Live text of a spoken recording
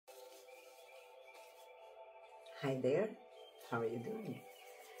Hi there, how are you doing?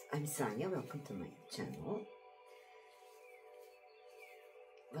 I'm Sonia, welcome to my channel.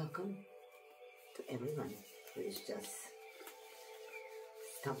 Welcome to everyone who is just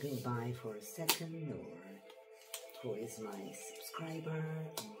stopping by for a second, or who is my subscriber,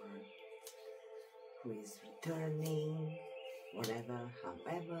 or who is returning, whatever,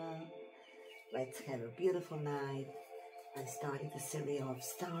 however. Let's have a beautiful night. I started a series of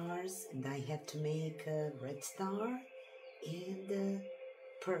stars and I had to make a red star and a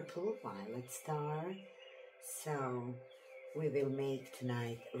purple violet star. So we will make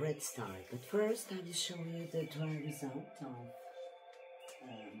tonight a red star. But first I will show you the dry result of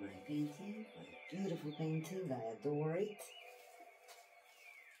my painting, my beautiful painting. I adore it.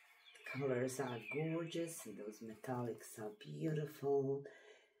 The colors are gorgeous and those metallics are beautiful.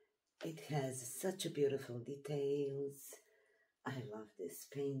 It has such a beautiful details. I love this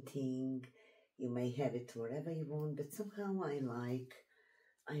painting. You may have it wherever you want, but somehow I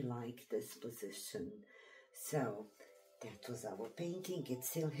like this position. So that was our painting. It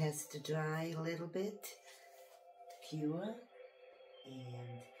still has to dry a little bit, cure.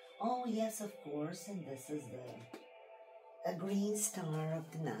 And oh yes, of course, and this is a green star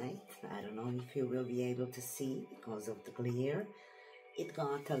of the night. I don't know if you will be able to see because of the glare. It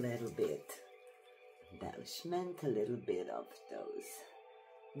got a little bit embellishment, a little bit of those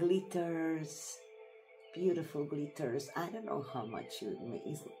glitters, beautiful glitters. I don't know how much you may,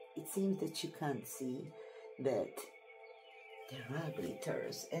 it seems that you can't see, but there are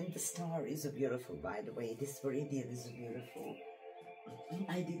glitters. And the star is beautiful, by the way. This meridian is beautiful.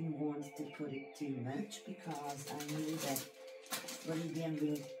 I didn't want to put it too much because I knew that meridian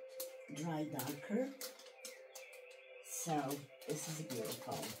will dry darker. So this is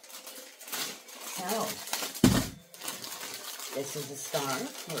beautiful. So this is a star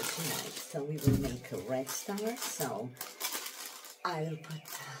for tonight. So we will make a red star. So I will put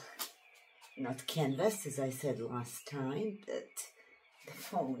not canvas, as I said last time, but the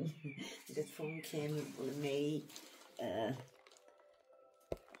phone. The phone may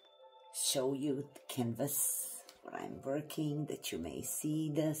show you the canvas where I'm working, that you may see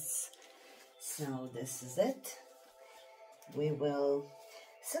this. So this is it. We will,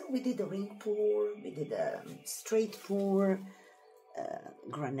 so we did a ring pour, we did a straight pour,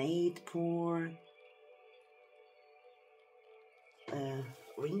 granite pour,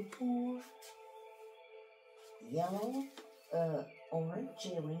 ring pour, yellow, orange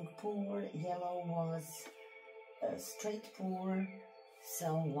ring pour, yellow was a straight pour,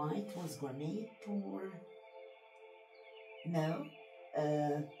 so white was granite pour. No,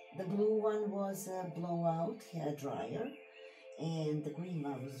 the blue one was a blowout hair dryer. And the green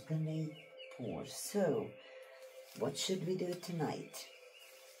one was granite pour. So, what should we do tonight?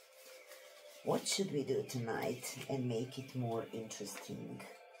 What should we do tonight and make it more interesting?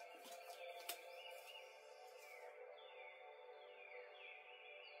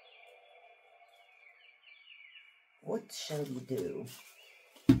 What shall we do?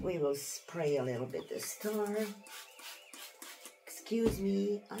 We will spray a little bit the star. Excuse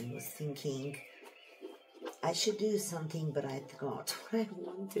me, I was thinking I should do something, but I forgot what I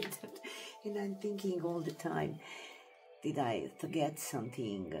wanted. And I'm thinking all the time, did I forget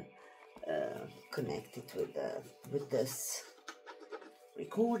something connected with this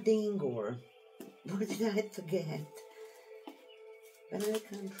recording, or what did I forget? But I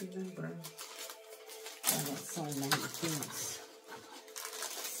can't remember. There were so many things,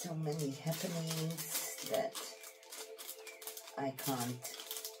 so many happenings that I can't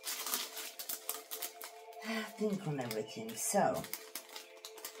think on everything. So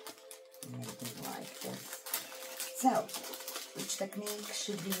maybe like this. So which technique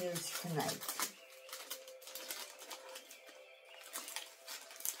should we use tonight?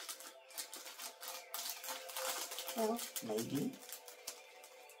 Well, maybe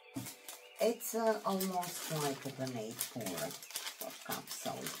it's almost like a grenade pour of cups,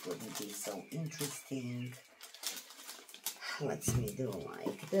 so it wouldn't be so interesting. Let me do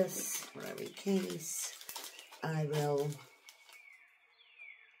like this for every case. I will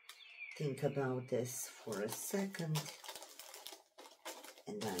think about this for a second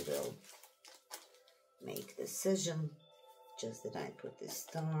and I will make a decision. Just that I put this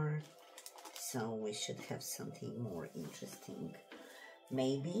star, so we should have something more interesting.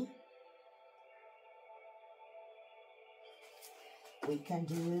 Maybe we can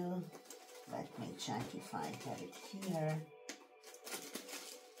do, let me check if I have it here.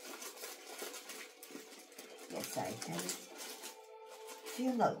 Yes, I have it.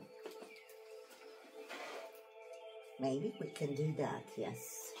 Philo. Maybe we can do that,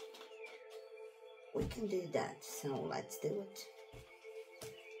 yes. we can do that. So let's do it.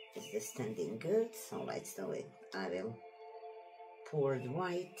 Is this standing good? So let's do it. I will pour the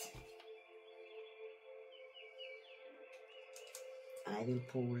white. I will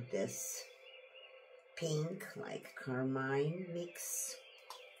pour this pink, like carmine mix.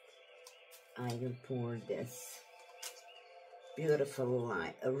 I will pour this beautiful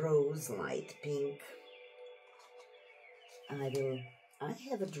light, rose light pink. I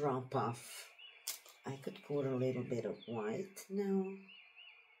have a drop of, I could pour a little bit of white now.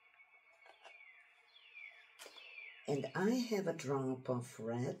 And I have a drop of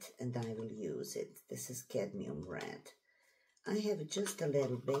red and I will use it. This is cadmium red. I have just a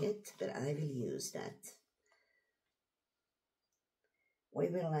little bit, but I will use that. We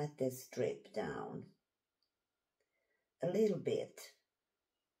will let this drip down a little bit.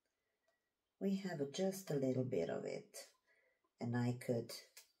 We have just a little bit of it, and I could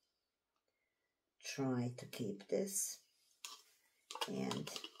try to keep this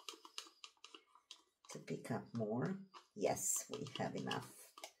and to pick up more. Yes, we have enough.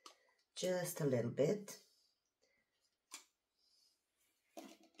 Just a little bit.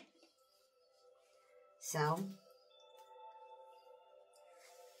 So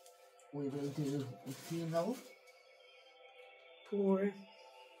we will do a funnel pour.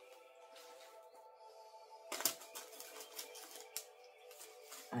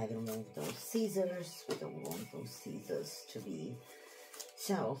 I will move those scissors. We don't want those scissors to be.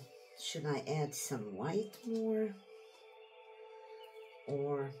 So, should I add some white more?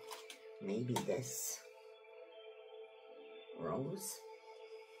 Or maybe this rose?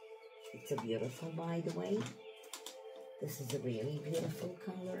 It's a beautiful, by the way. This is a really beautiful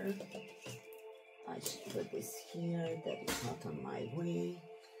color. I should put this here, that is not on my way.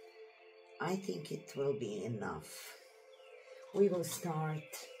 I think it will be enough. We will start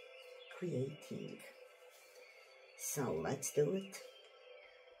creating. So let's do it.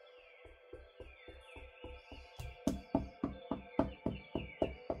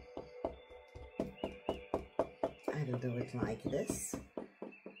 I will do it like this.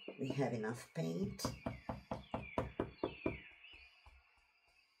 We have enough paint.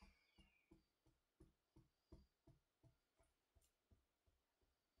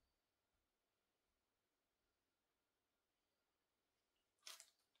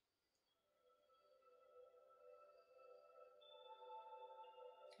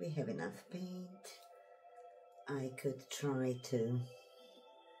 We have enough paint. I could try to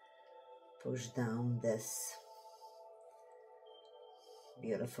push down this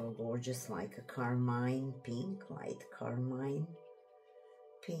beautiful, gorgeous, like a carmine pink, light carmine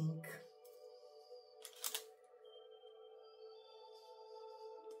pink.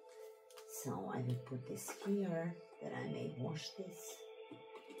 So I will put this here, that I may wash this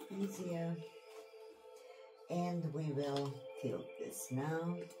easier. And we will tilt this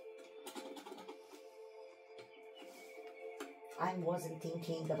now. I wasn't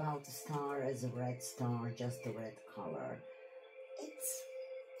thinking about the star as a red star, just a red color. It's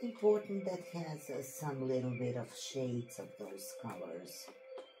important that has some little bit of shades of those colors.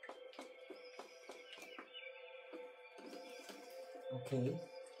 Okay.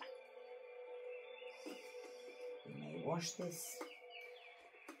 We may wash this.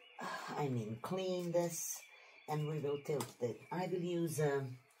 I mean clean this. And we will tilt it. I will use a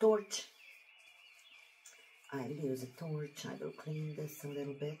torch. I will use a torch. I will clean this a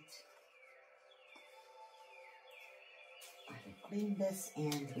little bit. I will clean this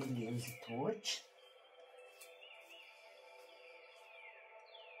and we'll use a torch.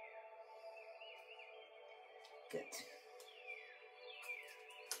 Good.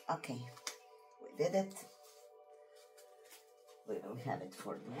 Okay, we did it. We will have it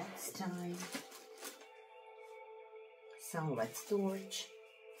for the next time. So let's torch,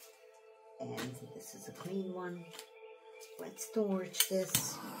 and this is a clean one. Let's torch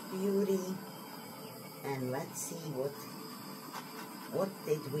this beauty, and let's see what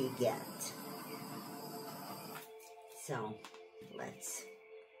did we get. So let's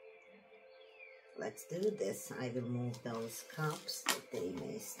do this. I will move those cups that they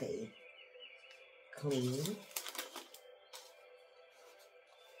may stay clean.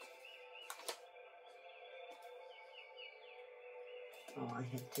 Oh, I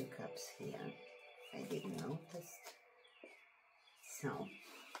had 2 cups here. I didn't notice. So,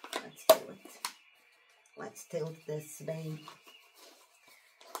 let's do it. Let's tilt this, babe.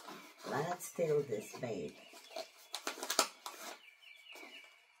 Let's tilt this, babe.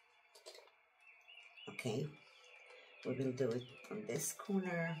 Okay. We will do it on this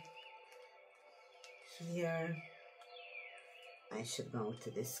corner. Here. I should go to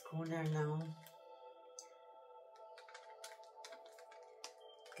this corner now.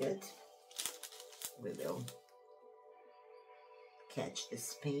 Good. We will catch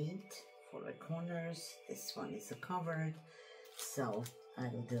this paint for the corners. This one is covered, so I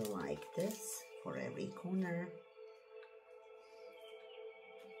will do like this for every corner.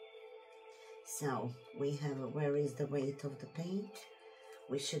 So we have where is the weight of the paint?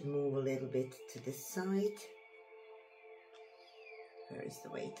 We should move a little bit to this side. Where is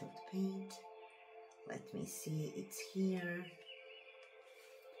the weight of the paint? Let me see, it's here.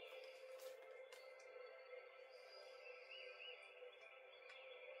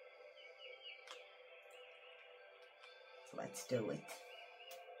 Let's do it.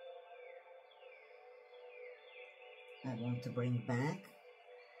 I want to bring back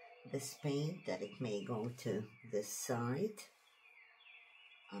this paint that it may go to this side,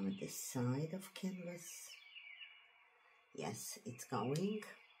 on this side of canvas. Yes, it's going.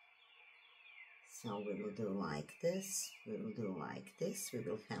 So we will do like this, we will do like this, we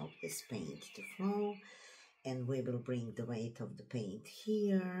will help this paint to flow, and we will bring the weight of the paint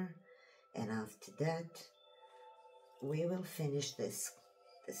here, and after that we will finish this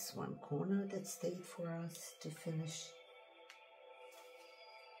one corner that stayed for us to finish.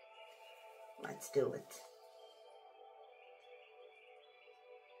 Let's do it.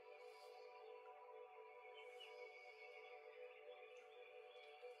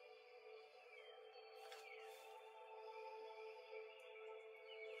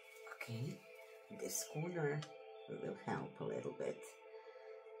 Okay, this corner we will help a little bit.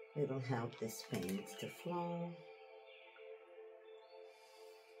 We will help this paint to flow.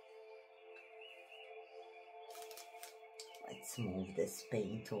 Let's move this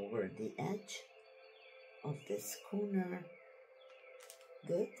paint over the edge of this corner.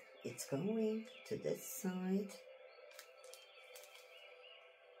 Good, it's going to this side.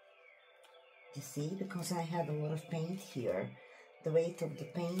 You see, because I had a lot of paint here, the weight of the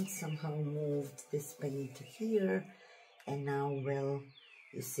paint somehow moved this paint to here, and now, well,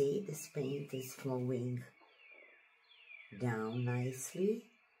 you see, this paint is flowing down nicely.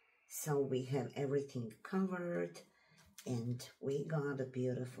 So we have everything covered, and we got a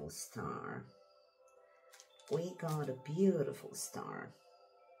beautiful star. We got a beautiful star.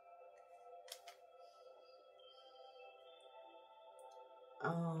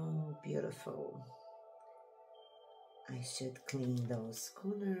 Oh, beautiful. I should clean those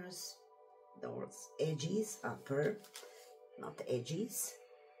corners, those edges, upper, not edges,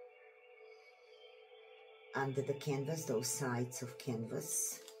 under the canvas, those sides of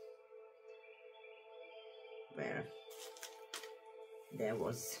canvas, where there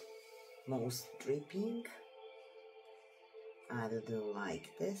was most dripping. I will do like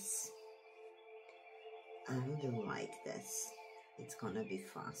this. I will do like this. It's gonna be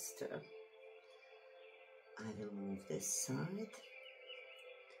faster. I will move this side.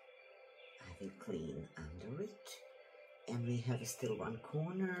 I will clean under it. And we have still one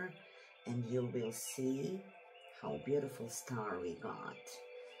corner, and you will see how beautiful star we got.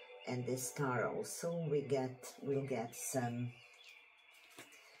 And this star also we'll get some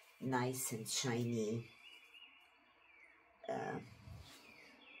nice and shiny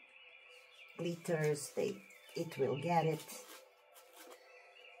glitters. It will get it.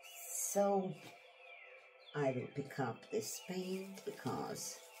 So I will pick up this paint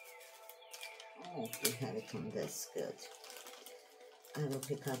because, oh, we have it on this, good. I will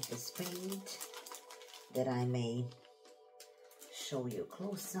pick up this paint that I may show you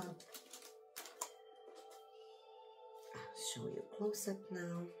close up. I'll show you close up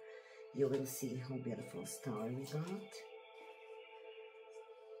now. You will see how beautiful star we got.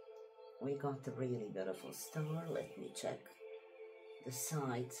 We got a really beautiful star. Let me check. The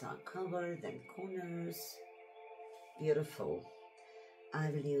sides are covered and corners. Beautiful.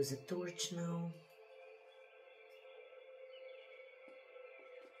 I will use a torch now.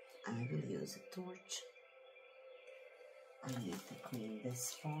 I will use a torch. I need to clean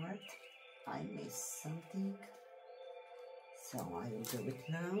this part. I missed something. So I will do it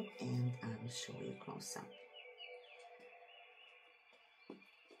now, and I will show you close up. Let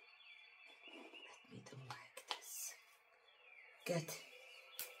me do like this. Good.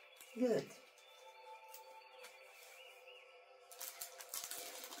 Good.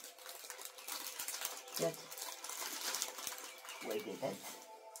 Good. We did it.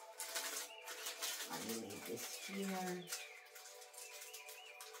 I will leave this here.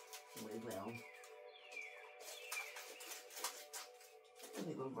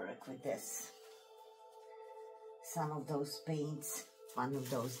 We will work with this. Some of those paints, one of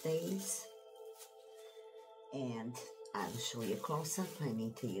those days. And I'll show you close up. I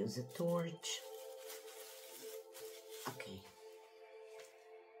need to use a torch. Okay.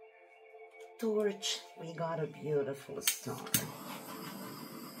 torch, we got a beautiful star.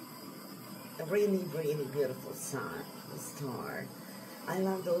 A really, really beautiful star. I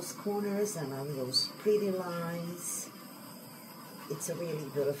love those corners, I love those pretty lines. It's a really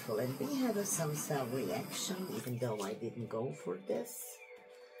beautiful, and we have some cell reaction, even though I didn't go for this.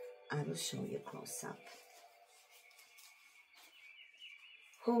 I will show you close up.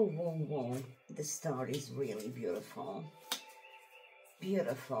 Oh, whoa, whoa, the star is really beautiful.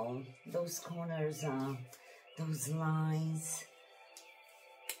 Beautiful. Those corners are, those lines,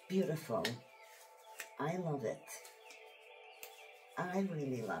 beautiful. I love it. I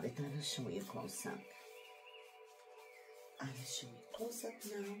really love it. I will show you close up. I will show you close up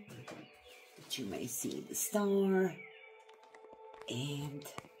now, that you may see the star, and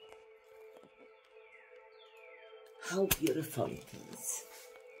how beautiful it is.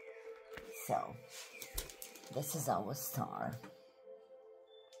 So, this is our star.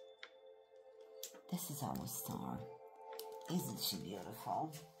 This is our star. Isn't she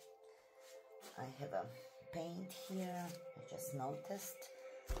beautiful? I have a paint here, I just noticed.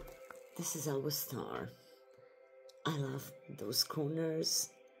 This is our star. I love those corners.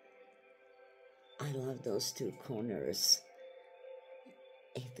 I love those two corners.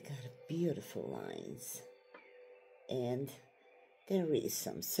 It got beautiful lines. And there is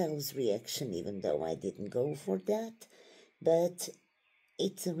some cells reaction, even though I didn't go for that. But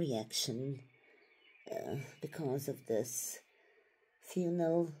it's a reaction because of this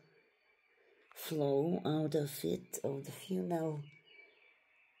funnel flow out of it, of the funnel.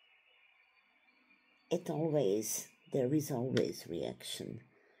 There is always reaction,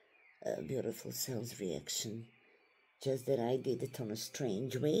 beautiful cells reaction. Just that I did it on a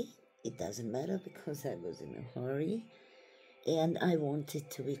strange way. It doesn't matter because I was in a hurry. And I wanted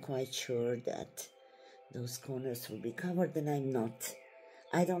to be quite sure that those corners will be covered, and I'm not.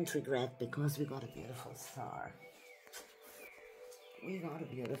 I don't regret, because we got a beautiful star. We got a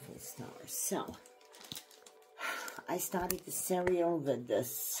beautiful star. So, I started the serial with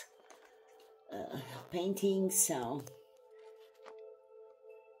this painting, so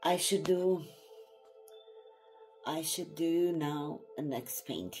I should do now a next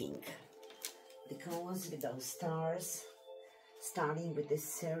painting, because with those stars, starting with this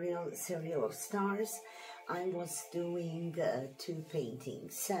serial of stars, I was doing 2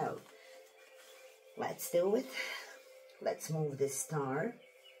 paintings. So let's do it. Let's move this star.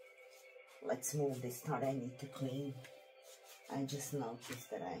 Let's move this star. I need to clean. I just noticed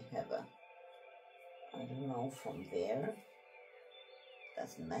that I have a, I don't know from where,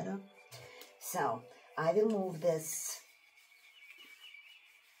 doesn't matter. So I will move this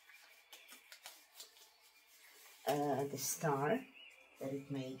the star, that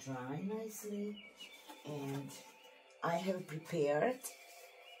it may dry nicely. And I have prepared,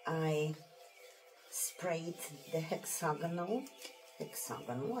 I sprayed the hexagonal,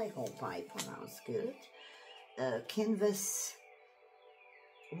 I hope I pronounced good, canvas.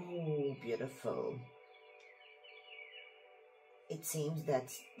 Oh, beautiful. It seems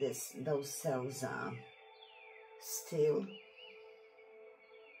that those cells are still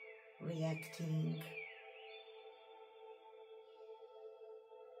reacting.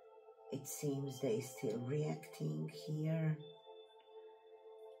 It seems they're still reacting here.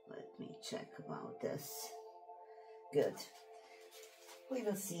 Let me check about this. Good. We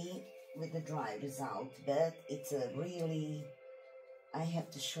will see with the dry result, but it's a really, I have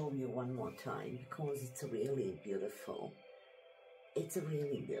to show you one more time, because it's really beautiful. It's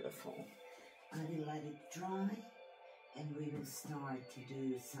really beautiful. I will let it dry, and we will start to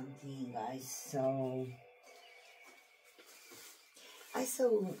do something. I saw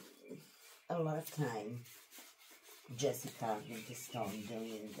a lot of time Jessica Stone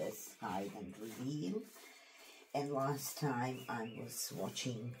doing this hide and reveal, and last time I was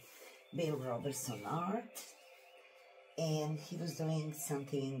watching Bill Robertson art, and he was doing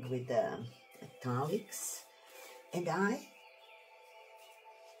something with the metallics, and I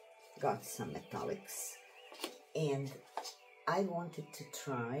got some metallics, and I wanted to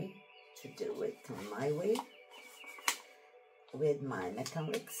try to do it on my way. With my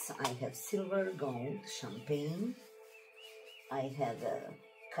metallics, I have silver, gold, champagne, I have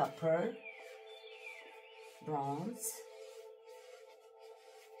copper, bronze,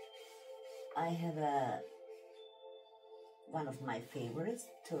 I have one of my favorites,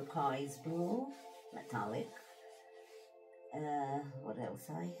 turquoise blue, metallic. What else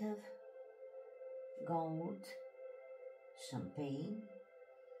I have? Gold, champagne,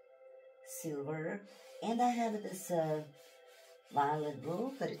 silver, and I have this violet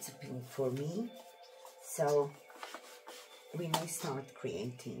blue, but it's a pink for me. So we may start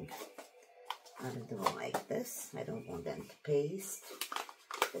creating I will do like this. I don't want them to paste.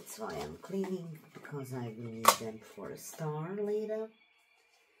 That's why I'm cleaning, because I will need them for a star later.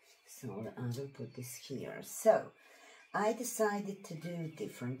 So I will put this here. So I decided to do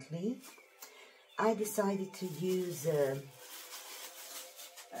differently. I decided to use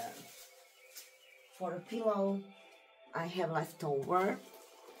for a pillow. I have leftover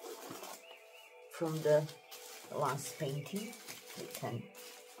from the last painting. You can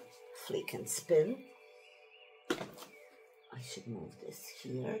flick and spin. I should move this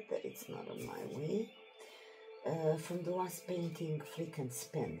here, that it's not on my way. From the last painting, Flick and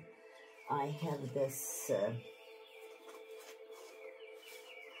Spin, I have this,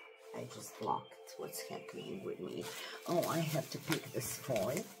 I just blocked what's happening with me. Oh, I have to pick this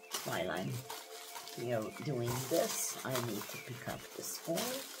foil while I'm here doing this. I need to pick up this foil.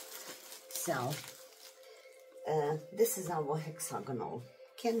 So, this is our hexagonal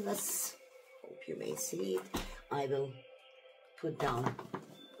canvas. Hope you may see it. I will put down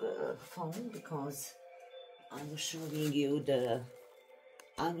phone because I was showing you the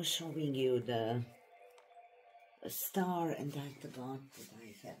star, and I forgot that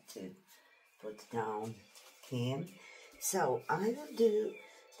I had to put down him. So I will do,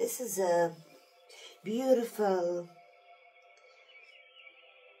 this is a beautiful,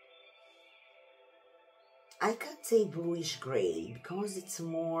 I can't say bluish gray because it's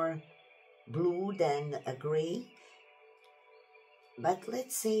more blue than a gray, but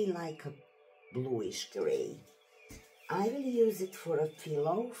let's say like a bluish gray. I will use it for a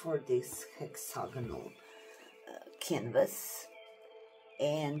pillow for this hexagonal canvas,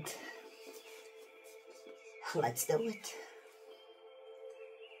 and let's do it.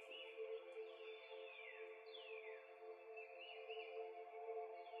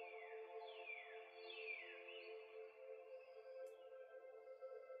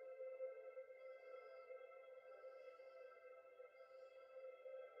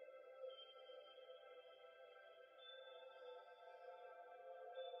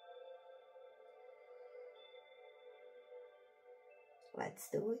 Let's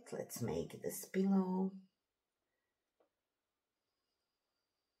do it. Let's make this pillow.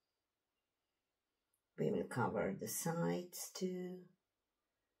 We will cover the sides too.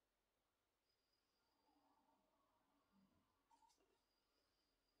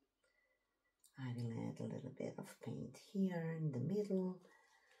 I will add a little bit of paint here in the middle.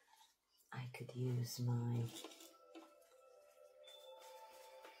 I could use my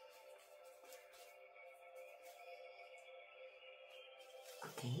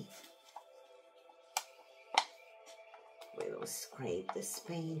okay. We will scrape this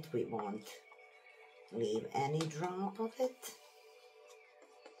paint. We won't leave any drop of it.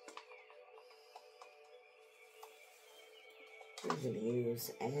 We will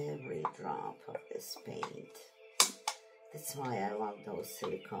use every drop of this paint. That's why I love those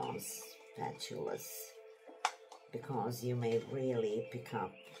silicone spatulas, because you may really pick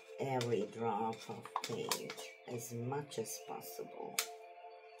up every drop of paint as much as possible.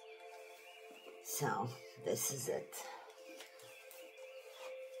 So this is it.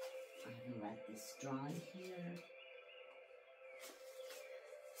 I will let this dry here.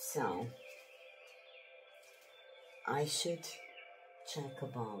 So I should check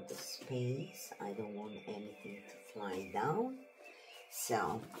about the space. I don't want anything to fly down.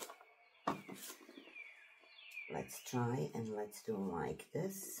 So let's try and let's do like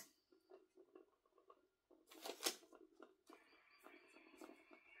this.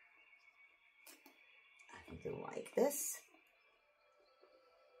 I will do like this.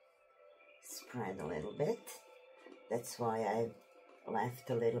 Spread a little bit. That's why I left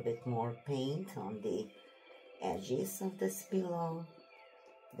a little bit more paint on the edges of this pillow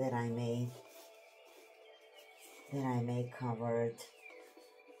that I may cover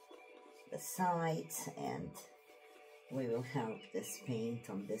the sides, and we will help this paint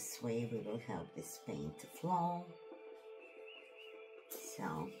on this way. We will help this paint to flow.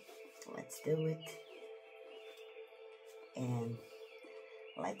 So let's do it, and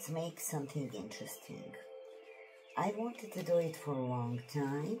let's make something interesting. I wanted to do it for a long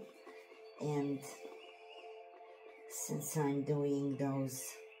time, and since I'm doing those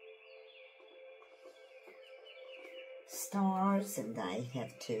stars and I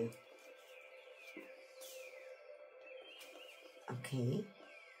have to, okay,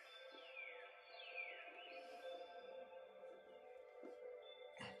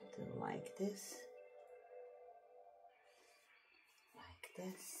 I will do like this, like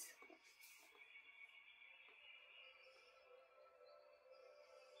this.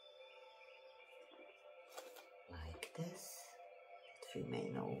 Like this, it you may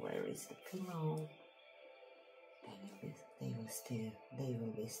know where is the pillow.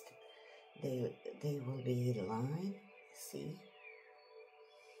 They will be in line, see,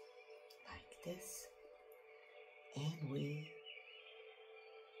 like this, and we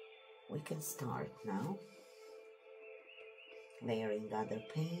can start now layering other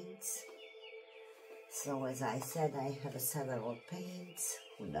paints. So as I said, I have several paints.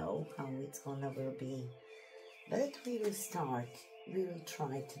 Who know how it's gonna will be, but we will start. We will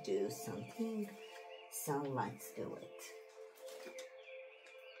try to do something. So let's do it.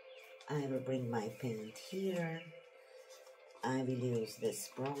 I will bring my paint here. I will use this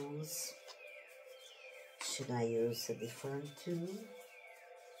bronze. Should I use a different tool?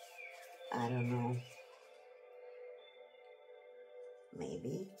 I don't know.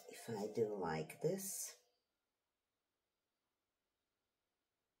 Maybe if I do like this.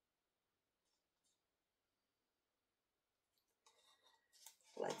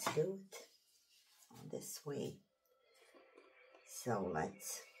 Let's do it on this way. So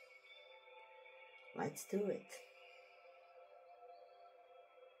let's do it.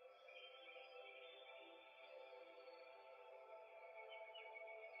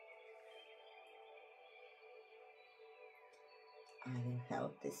 I will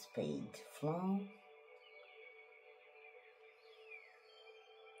help this paint flow.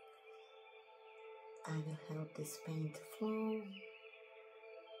 I will help this paint flow.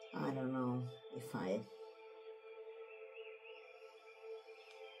 I don't know if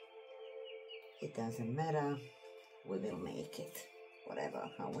it doesn't matter. We will make it. Whatever,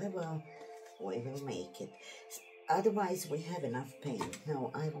 however, we will make it. Otherwise, we have enough paint.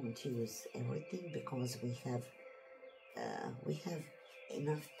 Now, I won't use everything because we have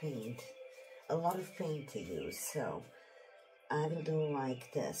enough paint, a lot of paint to use. So I will do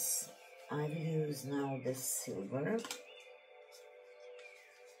like this. I will use now this silver.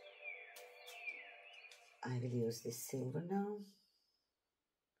 I will use this silver now.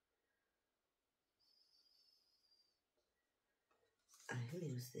 I will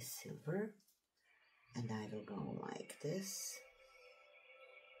use this silver, and I will go like this.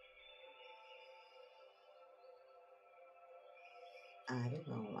 I will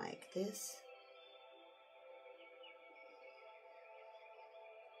go like this.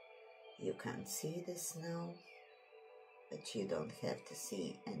 You can't see this now, but you don't have to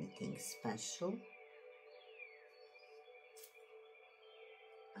see anything special.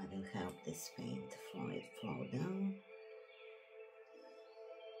 I will help this paint flow down.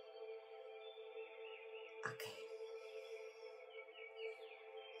 Okay.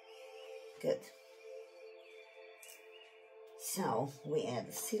 Good. So we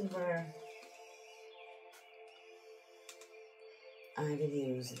add silver. I will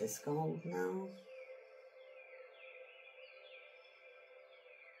use this gold now.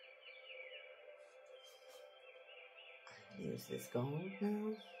 I will use this gold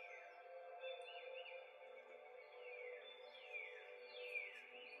now.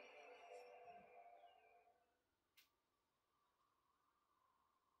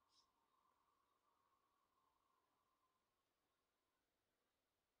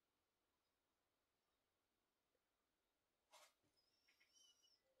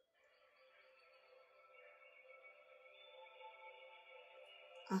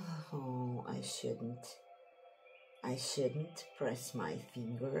 Oh, I shouldn't press my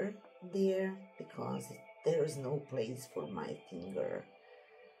finger there because there is no place for my finger.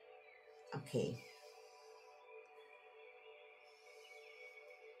 Okay.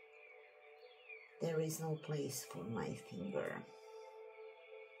 There is no place for my finger.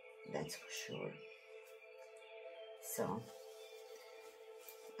 That's for sure. So,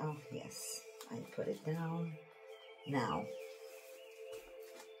 oh yes, I put it down. Now,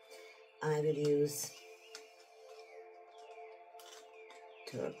 I will use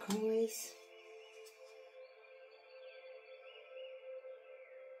turquoise.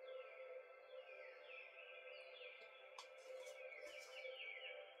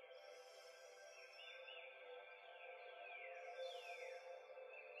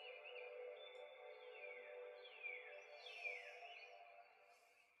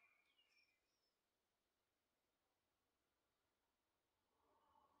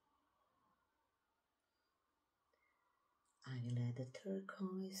 I will add a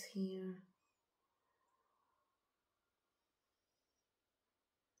turquoise here.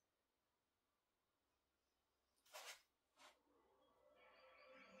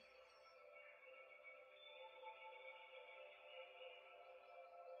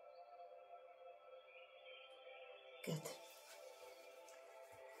 Good.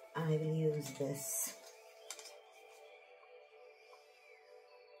 I will use this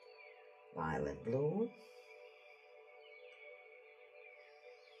violet blue.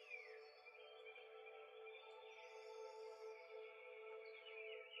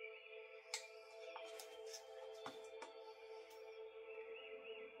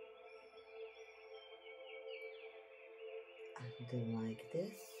 And do like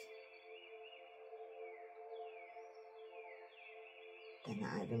this. Then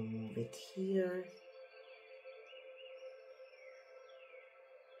I will move it here.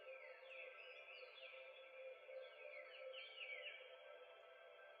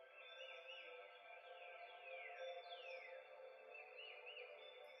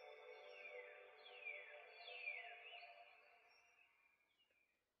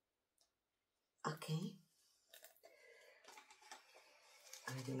 Okay.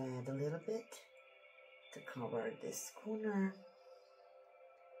 I will add a little bit to cover this corner.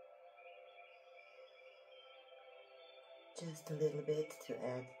 Just a little bit to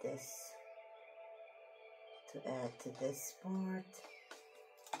add this, to add to this part.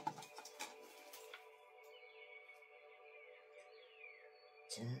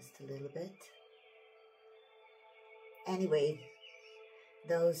 Just a little bit. Anyway,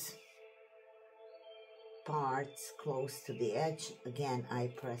 those parts close to the edge, again, I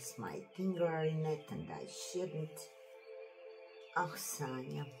press my finger in it and I shouldn't. Oh,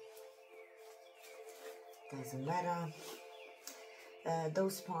 Sanya. Doesn't matter.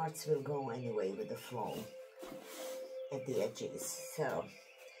 Those parts will go anyway with the flow at the edges. So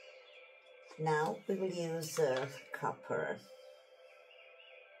now we will use copper,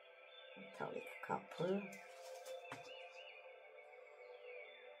 metallic copper.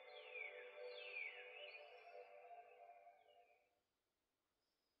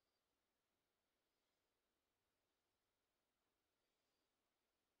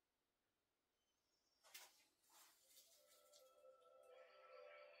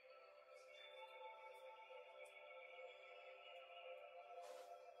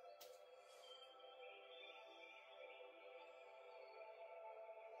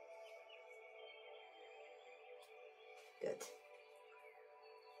 Good.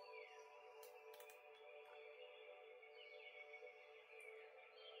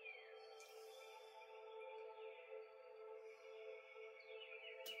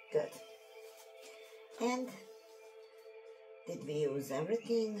 Good. And did we use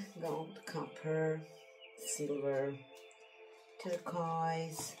everything? Gold, copper, silver,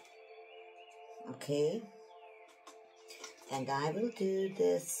 turquoise. Okay. And I will do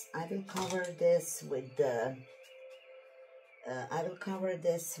this, I will cover this with the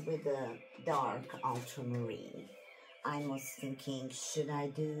dark ultramarine. I was thinking, should I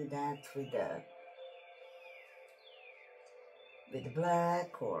do that with the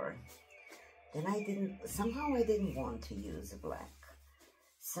black, or then somehow I didn't want to use black.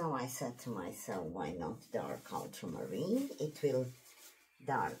 So I said to myself, why not dark ultramarine? It will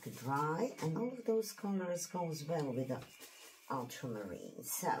dark dry, and all of those colors goes well with the ultramarine.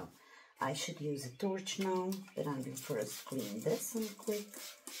 So I should use a torch now, but I will first clean this one quick.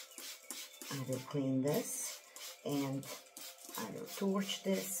 I will clean this and I will torch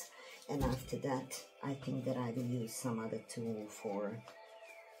this, and after that I think that I will use some other tool for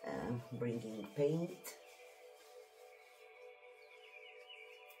bringing paint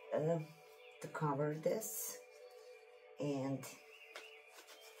to cover this, and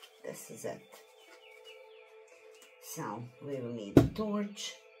this is it. So we will need a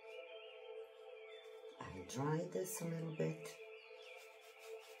torch. I'll dry this a little bit.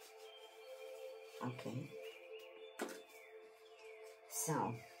 Okay.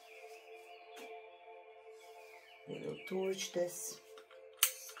 So we will torch this.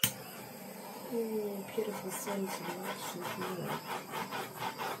 Oh, beautiful sunset.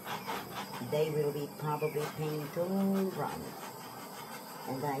 They will be probably paint all around.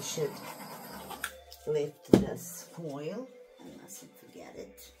 And I should lift this foil. I mustn't forget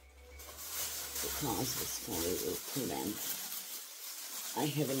it, because this foil will prevent. I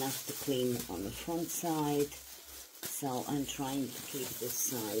have enough to clean on the front side, so I'm trying to keep this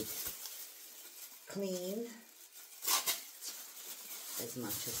side clean as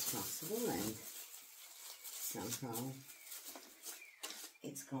much as possible, and somehow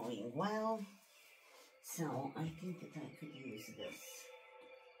it's going well. So I think that I could use this.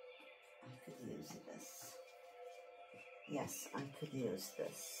 Yes, I could use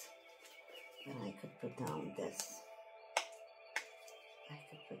this. And I could put down this.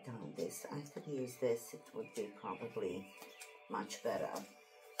 I could use this. It would be probably much better.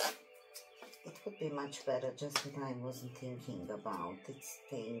 It would be much better, just that I wasn't thinking about it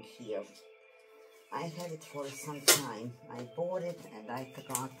staying here. I had it for some time. I bought it and I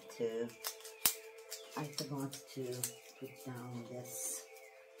forgot to I forgot to put down this.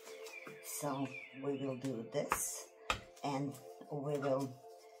 So we will do this and we will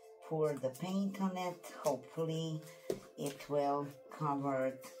pour the paint on it. Hopefully it will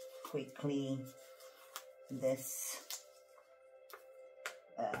cover quickly this,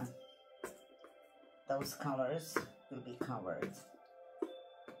 those colors will be covered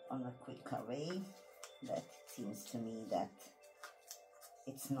on a quicker way. That seems to me that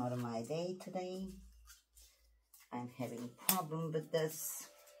it's not my day today. I'm having a problem with this.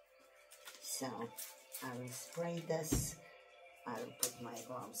 So I will spray this. I will put my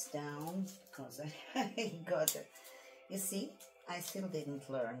gloves down because I got it. You see, I still didn't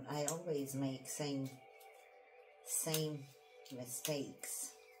learn. I always make same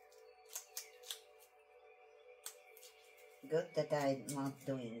mistakes. Good that I'm not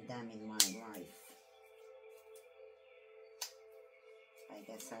doing them in my life. I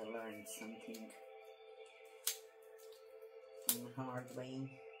guess I learned something in a hard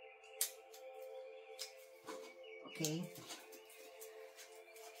way. Okay,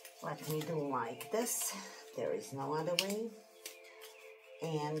 let me do like this. There is no other way.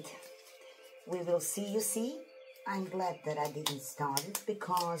 And we will see. You see, I'm glad that I didn't start it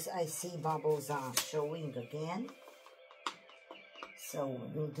because I see bubbles are showing again. So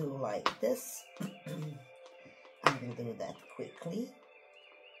we'll do like this. I will do that quickly.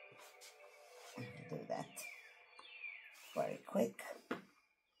 I will do that very quick.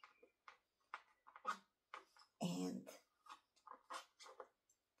 And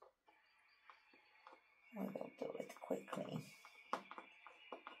we will do it quickly.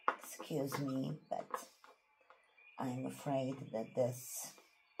 Excuse me, but I'm afraid that this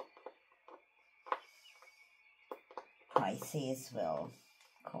crisis will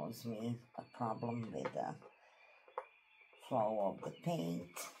cause me a problem with the flow of the paint.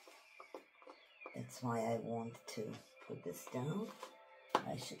 That's why I want to put this down.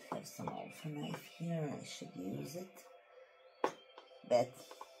 I should have some alpha knife here. I should use it. But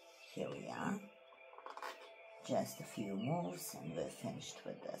here we are. Just a few moves and we're finished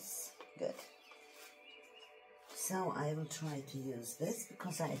with this. Good. So I will try to use this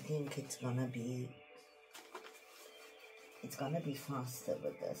because I think it's gonna be faster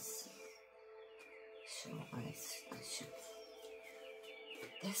with this. So I should.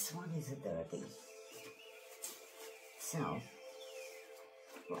 This one is dirty. So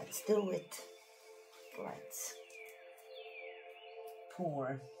let's do it. Let's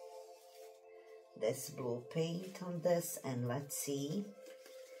pour this blue paint on this and let's see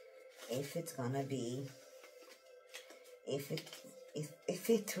if it's gonna be, if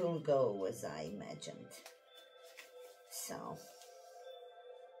it will go as I imagined. So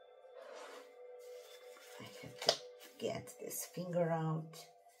I have to get this finger out.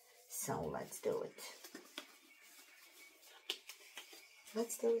 So let's do it.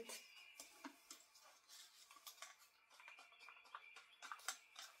 Let's do it.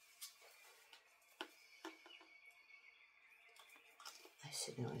 I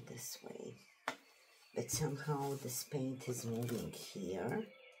should do it this way. But somehow this paint is moving here.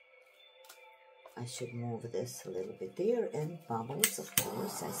 I should move this a little bit there. And bubbles, of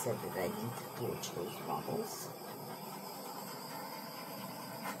course. I said that I need to torch those bubbles.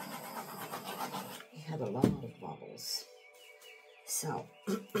 We have a lot of bubbles. So,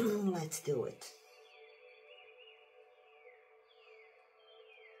 let's do it.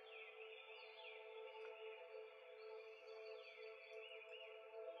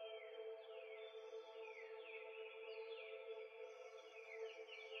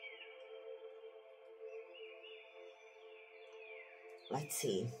 Let's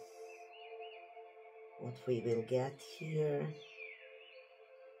see what we will get here.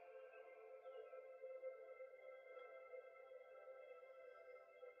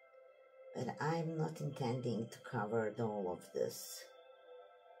 But I'm not intending to cover all of this.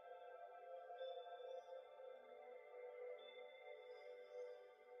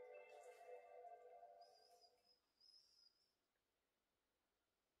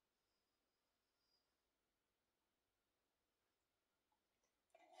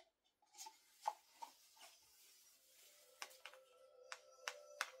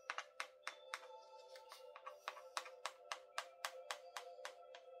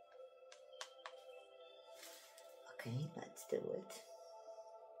 Okay, let's do it.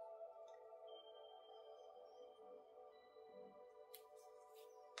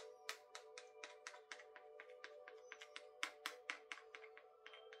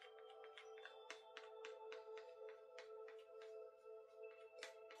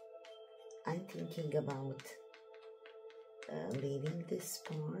 I'm thinking about leaving this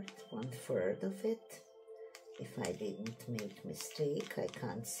part, 1/3 of it. If I didn't make mistake, I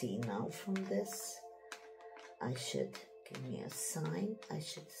can't see now from this. I should give me a sign. I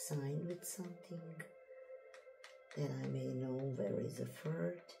should sign with something that I may know where is a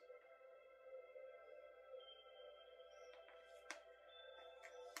third.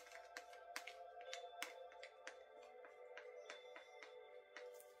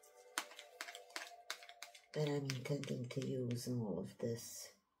 But I'm intending to use all of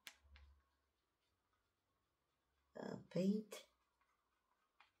this paint,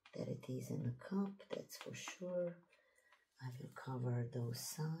 that it is in a cup, that's for sure. I will cover those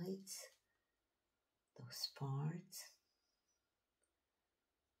sides, those parts.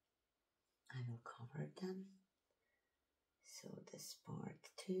 I will cover them. So this part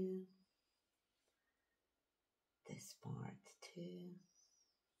too, this part too,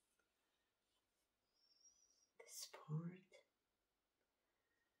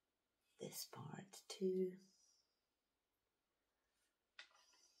 this part too.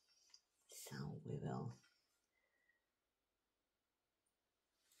 So we will,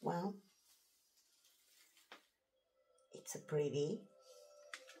 well, it's a pretty,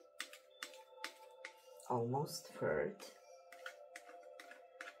 almost third.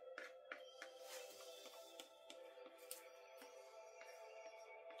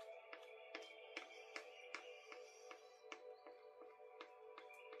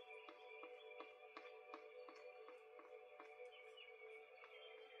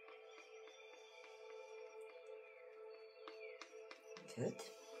 Good.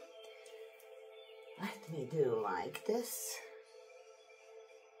 Let me do like this.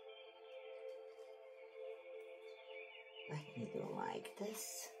 Let me do like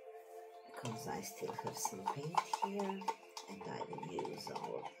this, because I still have some paint here, and I will use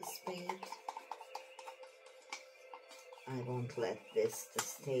all of this paint. I won't let this to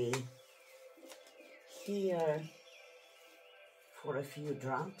stay here for a few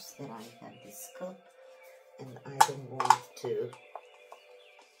drops that I have this cup, and I don't want to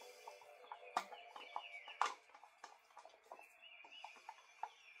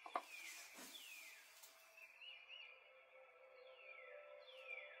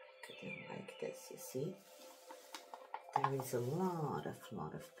like this, you see? There is a lot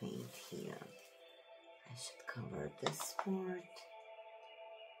of paint here. I should cover this part.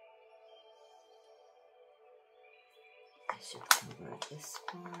 I should cover this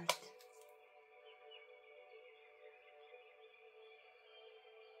part.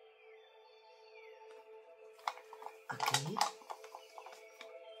 Okay.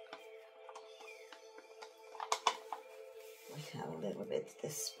 We have a little bit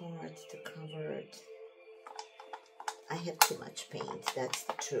this part to cover it. I have too much paint, that's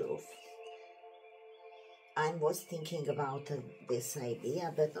the truth. I was thinking about this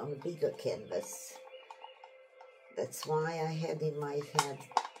idea, but on a bigger canvas. That's why I had in my head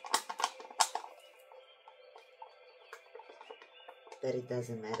that it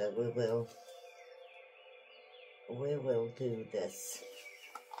doesn't matter, we will do this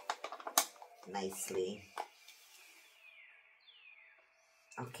nicely.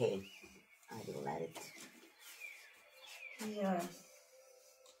 Okay, I will let it here.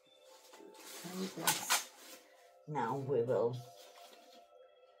 Like this. Now we will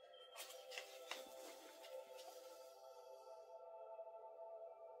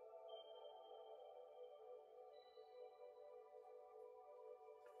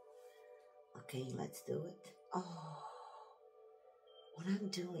okay, let's do it. Oh, what I'm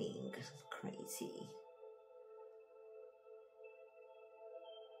doing, crazy.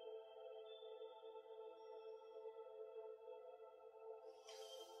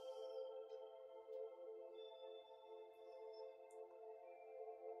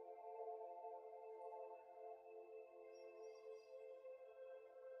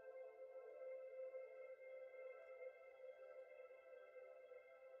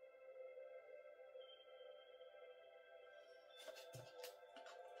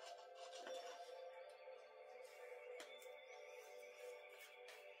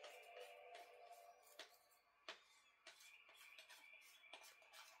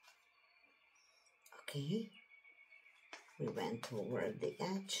 Okay, we went over the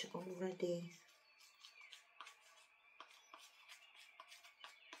edge already.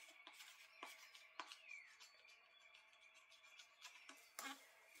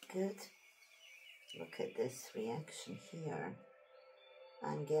 Good. Look at this reaction here.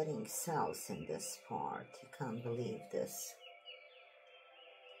 I'm getting cells in this part. You can't believe this.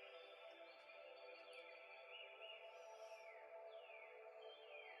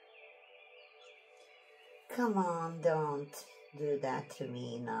 Come on, don't do that to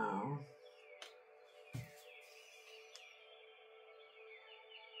me now.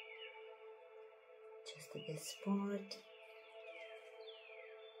 Just this part.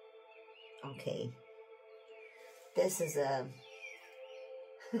 Okay. This is a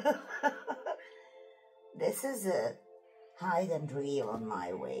this is a hide and reveal on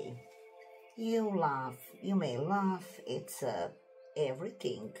my way. You may laugh, it's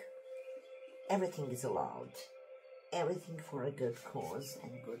everything is allowed. Everything for a good cause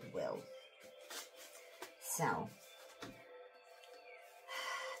and goodwill. So,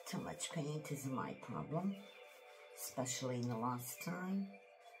 too much paint is my problem, especially in the last time.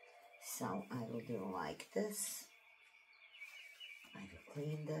 So I will do like this. I will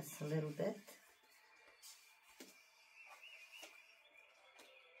clean this a little bit.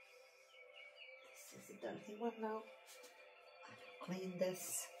 This is a dirty one now. I will clean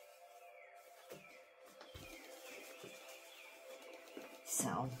this.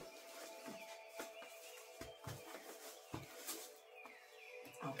 So,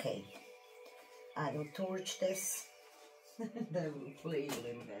 okay, I will torch this and I will play a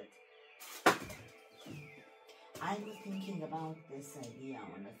little bit. I was thinking about this idea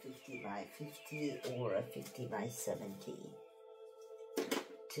on a 50 by 50 or a 50 by 70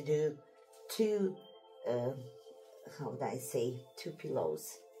 to do two, how would I say, two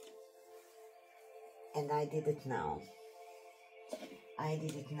pillows. And I did it now. I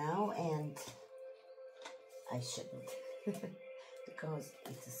did it now and I shouldn't because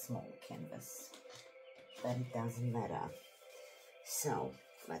it's a small canvas, but it doesn't matter. So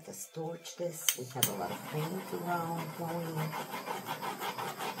let us torch this. We have a lot of paint around going.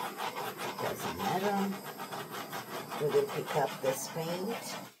 It doesn't matter. We will pick up this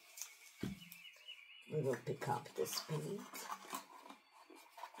paint. We will pick up this paint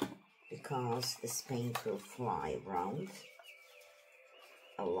because this paint will fly around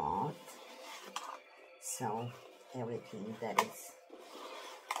a lot. So everything that is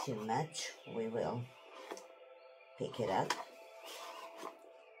too much, we will pick it up.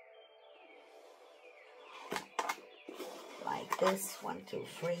 Like this, 1, 2,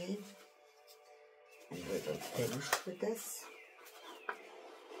 3, and we will finish with this.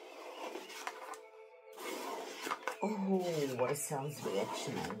 Oh, what a sound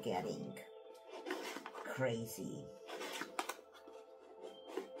reaction I'm getting. Crazy.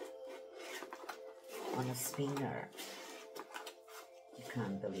 On a spinner. You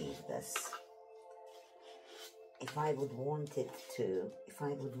can't believe this. If I would want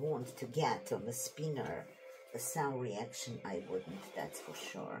to get on the spinner the sound reaction, I wouldn't, that's for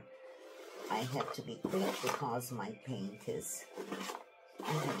sure. I have to be quick because my paint is,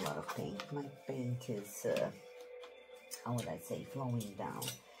 I have a lot of paint. My paint is, how would I say, flowing down,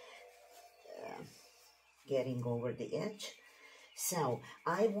 getting over the edge. So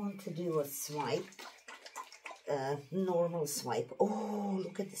I want to do a swipe, normal swipe. Oh,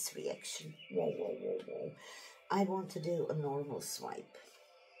 look at this reaction. Whoa, whoa, whoa, whoa. I want to do a normal swipe.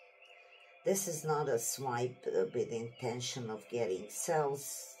 This is not a swipe with the intention of getting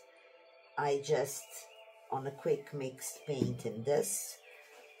cells. I just, on a quick mixed paint in this,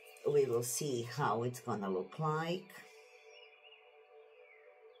 we will see how it's gonna look like.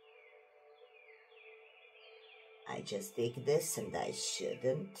 I just dig this and I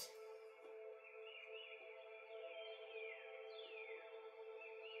shouldn't.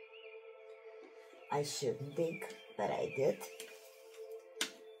 I shouldn't dig, but I did.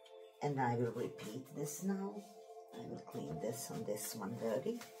 And I will repeat this now. I will clean this on this one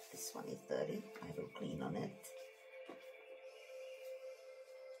dirty. This one is dirty. I will clean on it.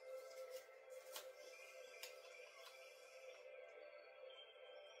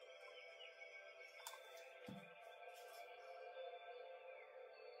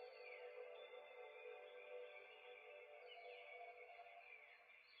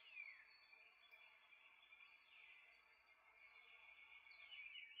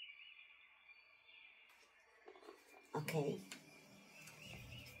 Okay,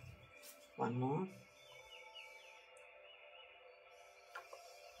 one more.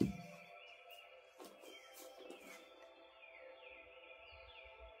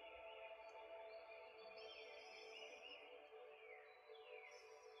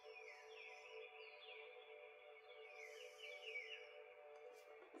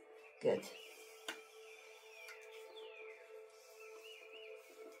 Good.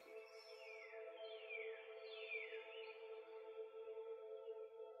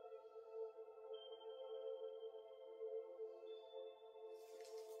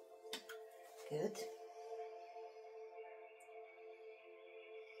 Good.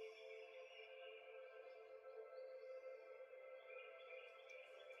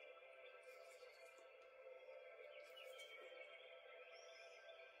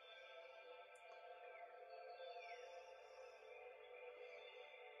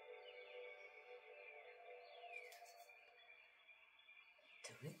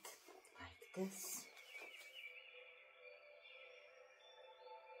 this.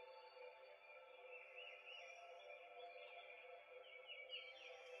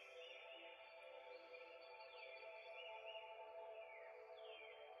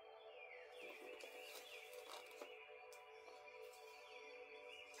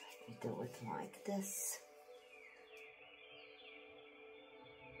 Do it like this.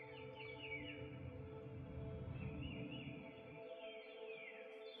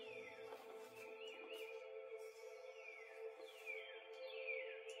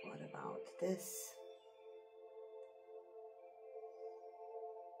 What about this?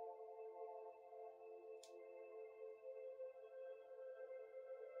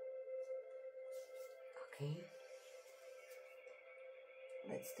 Okay.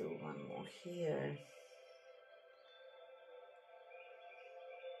 Let's do one more here.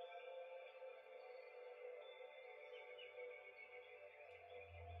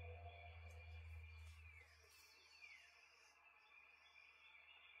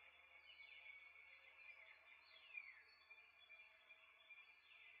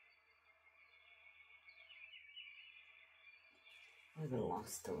 We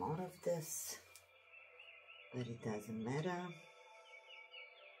lost a lot of this, but it doesn't matter.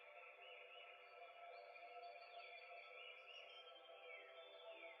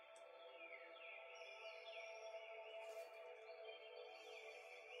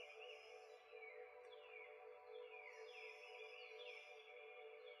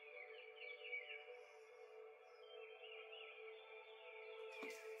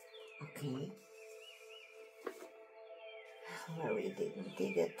 Okay. Where we didn't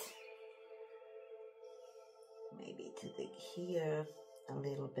dig it. Maybe to dig here a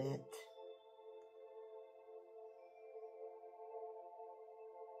little bit.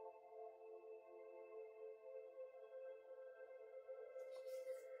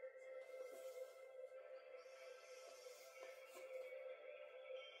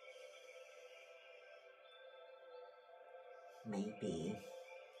 Maybe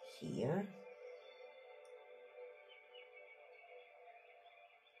here.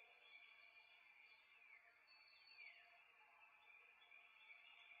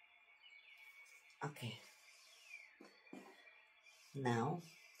 Okay. Now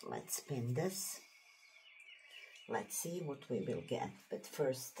let's spin this. Let's see what we will get. But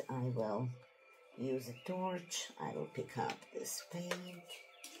first I will use a torch. I will pick up this paint.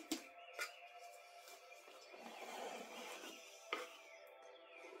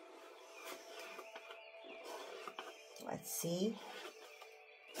 Let's see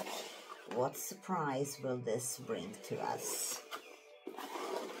what surprise will this bring to us.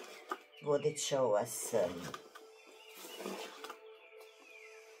 Would it show us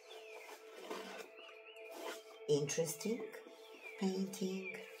interesting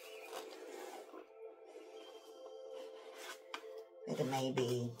painting? It may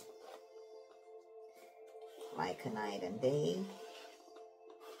be like a night and day,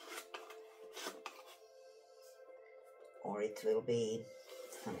 or it will be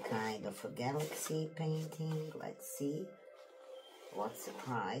some kind of a galaxy painting. Let's see what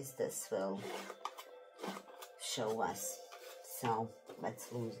surprise this will show us. So let's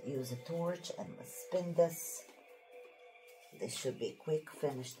use a torch and let's spin this. This should be quick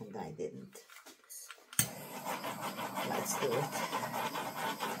finished, and I didn't. Let's do it.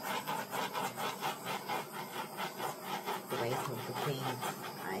 The weight of the paint,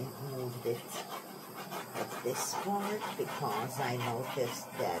 I moved it at this part because I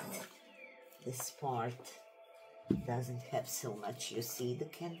noticed that this part doesn't have so much. You see the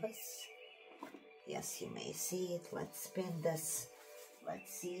canvas? Yes, you may see it. Let's spin this.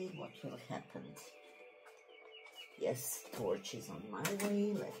 Let's see what will happen. Yes, torch is on my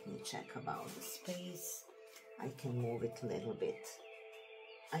way. Let me check about the space. I can move it a little bit.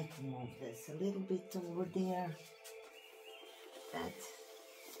 I can move this a little bit over there. That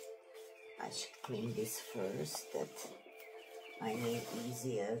I should clean this first. That I need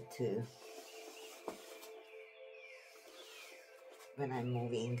easier to, when I'm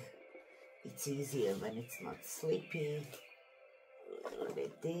moving, it's easier when it's not slippery. A little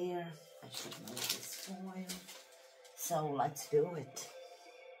bit there. I should move this foil. So let's do it.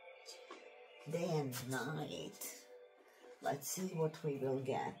 Day and night. Let's see what we will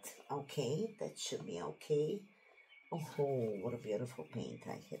get. Okay, that should be okay. Oh, what a beautiful paint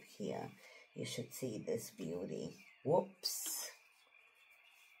I have here. You should see this beauty. Whoops.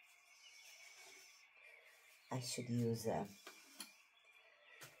 I should use a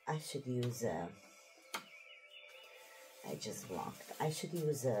I just blocked. I should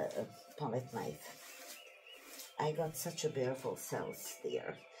use a palette knife. I got such a beautiful cells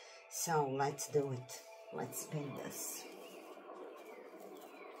there. So let's do it. Let's spin this.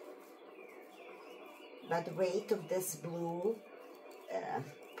 But the weight of this blue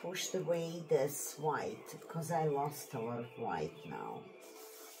pushed away this white, because I lost a lot of white now.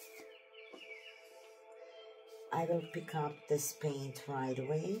 I will pick up this paint right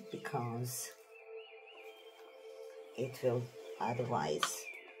away because it will otherwise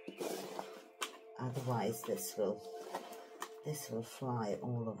this will fly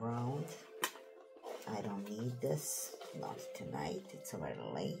all around. I don't need this, not tonight. It's already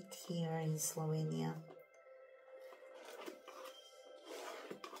late here in Slovenia.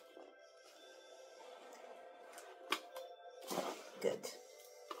 Good.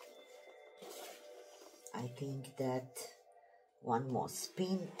 I think that one more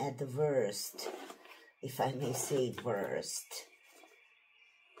spin at the worst, if I may say worst,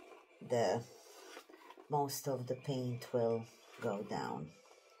 the most of the paint will go down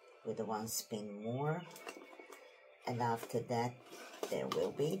with the one spin more, and after that there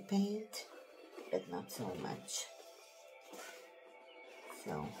will be paint, but not so much.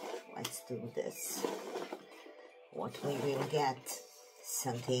 So let's do this. What we will get,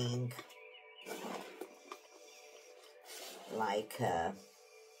 something like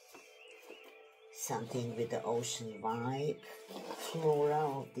something with the ocean vibe,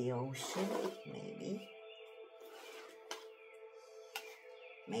 flora of the ocean, maybe.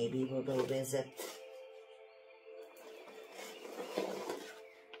 Maybe we will visit,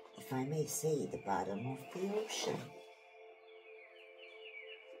 if I may say, the bottom of the ocean.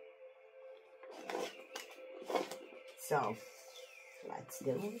 So let's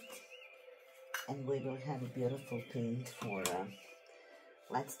do it, and we will have a beautiful paint for,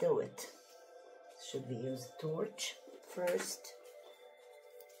 let's do it. Should we use a torch first?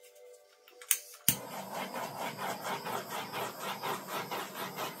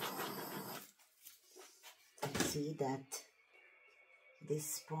 I see that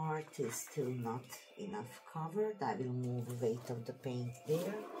this part is still not enough covered. I will move the weight of the paint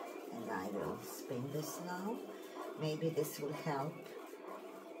there, and I will spin this now. Maybe this will help.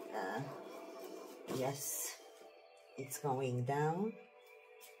 Yes, it's going down.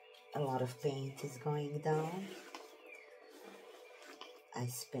 A lot of paint is going down. I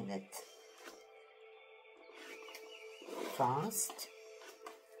spin it fast,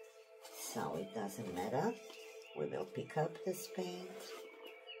 so it doesn't matter. We will pick up this paint.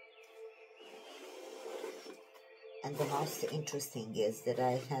 And the most interesting is that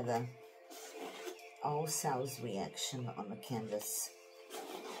I have a all cells reaction on the canvas.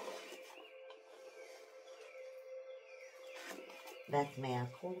 That mea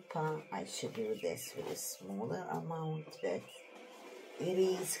culpa, I should do this with a smaller amount, but it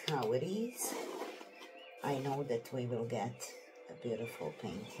is how it is. I know that we will get a beautiful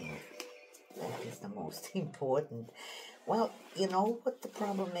painting. That is the most important. Well, you know what the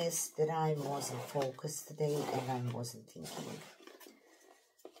problem is? That I wasn't focused today and I wasn't thinking.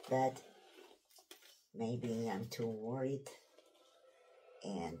 That maybe I'm too worried,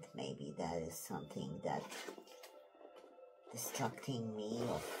 and maybe that is something that distracting me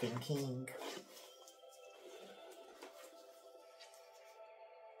of thinking.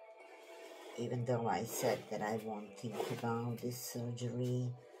 Even though I said that I won't think about this surgery,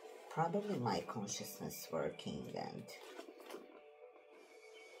 probably my consciousness working, and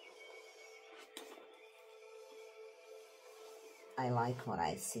I like what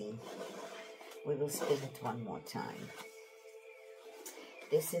I see. We will spin it one more time.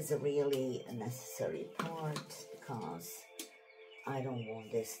 This is a really necessary part because I don't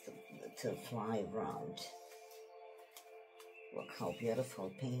want this to fly around. Look how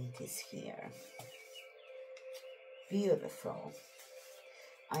beautiful paint is here. Beautiful.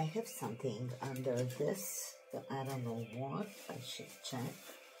 I have something under this, but I don't know what. I should check.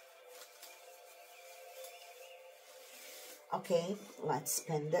 Okay, let's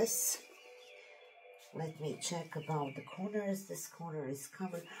spin this. Let me check about the corners. This corner is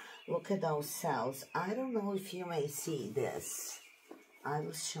covered. Look at those cells. I don't know if you may see this. I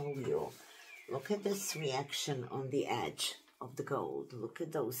will show you. Look at this reaction on the edge of the gold. Look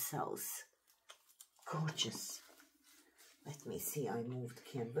at those cells. Gorgeous. Let me see. I moved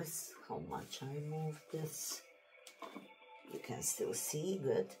canvas. How much I moved this. You can still see.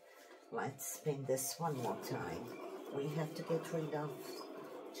 Good. Let's spin this one more time. We have to get rid of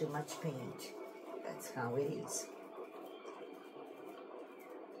too much paint. That's how it is.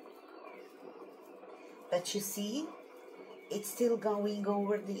 But you see, it's still going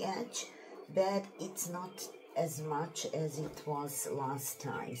over the edge, but it's not as much as it was last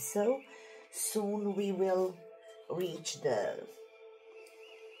time. So soon we will reach the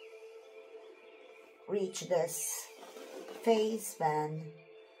reach this phase when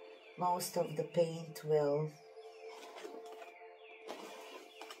most of the paint will,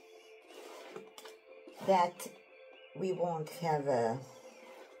 that we won't have a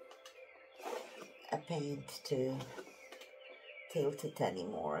paint to tilt it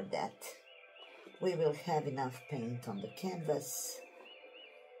anymore, that we will have enough paint on the canvas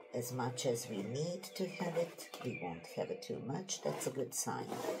as much as we need to have it. We won't have it too much. That's a good sign.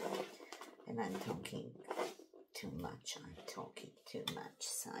 And I'm talking too much. I'm talking too much,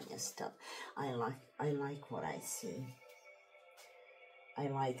 Sonia. Stop. I like what I see. I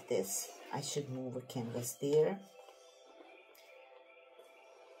like this. I should move a canvas there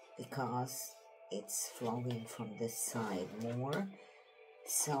because it's flowing from this side more.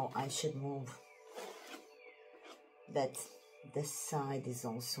 So I should move that. This side is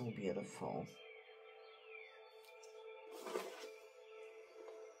also beautiful.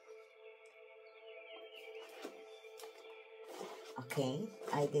 Okay,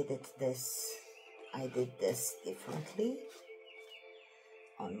 I did this differently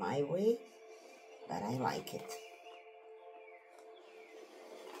on my way, but I like it.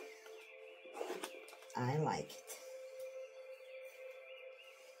 I like it.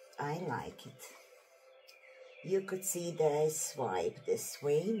 I like it. You could see that I swipe this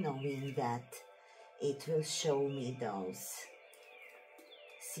way, knowing that it will show me those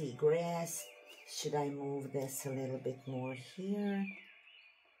seagrass. Should I move this a little bit more here?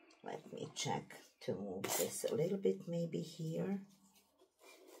 Let me check to move this a little bit, maybe here.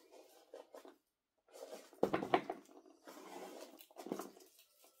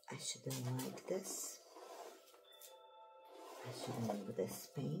 I shouldn't like this. I should move this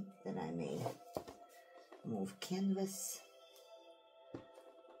paint, then I may move canvas.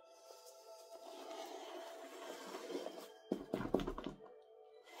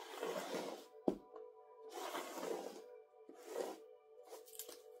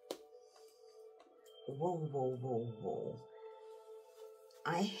 Whoa, whoa, whoa, whoa.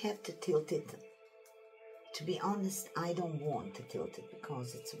 I have to tilt it. To be honest, I don't want to tilt it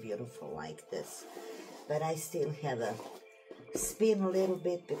because it's beautiful like this. But I still have a spin a little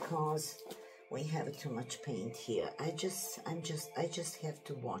bit because we have too much paint here. I just have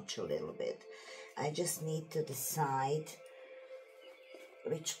to watch a little bit. I just need to decide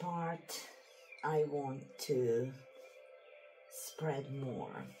which part I want to spread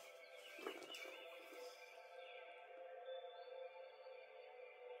more.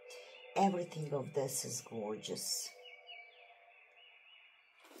 Everything of this is gorgeous.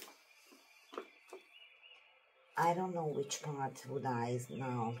 I don't know which part would I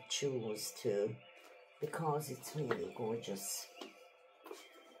now choose to, because it's really gorgeous.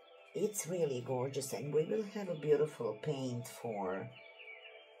 It's really gorgeous, and we will have a beautiful paint for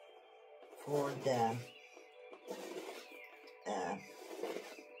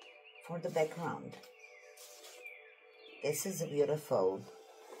the background. This is a beautiful.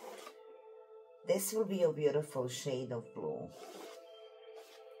 This will be a beautiful shade of blue.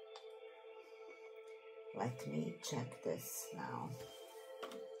 Let me check this now.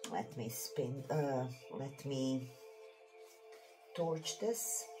 Let me spin, let me torch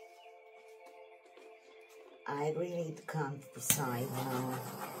this. I really can't decide now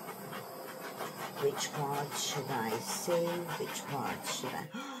which part should I save, which part should I...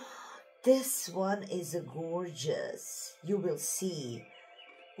 This one is gorgeous. You will see.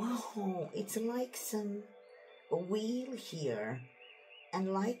 Wow, it's like a wheel here,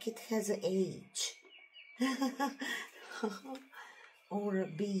 and like it has an H. Or a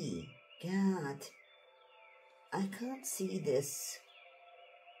B. God, I can't see this.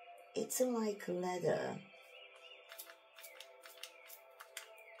 It's like a letter.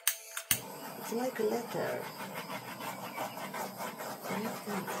 It's like a letter. I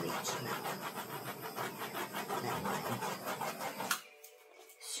can't reach now. Never mind.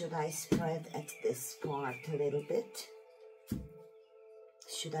 Should I spread at this part a little bit?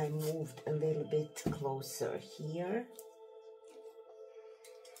 Should I move a little bit closer here?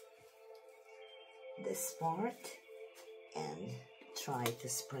 This part, and try to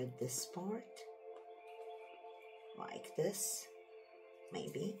spread this part like this,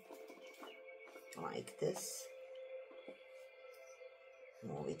 maybe like this.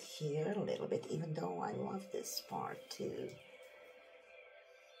 Move it here a little bit, even though I love this part too.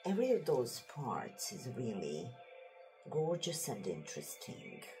 Every of those parts is really gorgeous and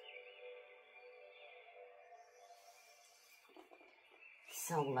interesting.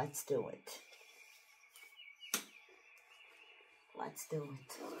 So let's do it. Let's do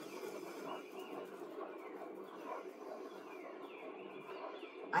it.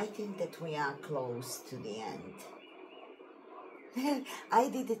 I think that we are close to the end. I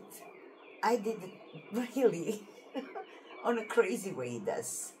did it really on a crazy way,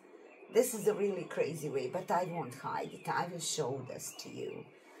 this is a really crazy way, but I won't hide it. I will show this to you,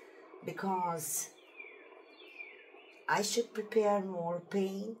 because I should prepare more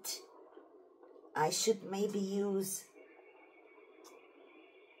paint. I should maybe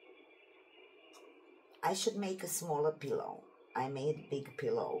I should make a smaller pillow. I made a big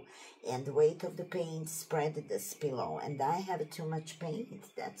pillow, and the weight of the paint spread this pillow, and I have too much paint.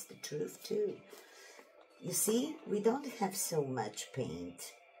 That's the truth too. You see, we don't have so much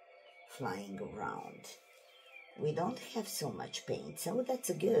paint flying around. We don't have so much paint, so that's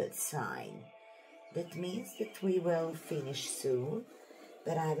a good sign. That means that we will finish soon,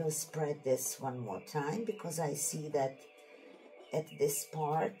 but I will spread this one more time, because I see that at this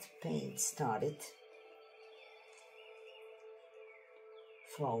part paint started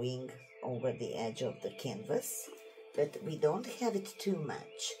flowing over the edge of the canvas, but we don't have it too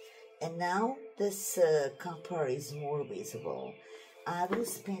much. And now this copper is more visible. I will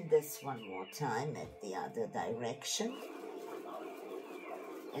spin this one more time at the other direction,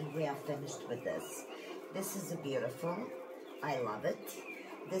 and we are finished with this. This is beautiful. I love it.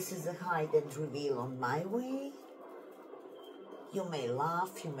 This is a hide and reveal on my way. You may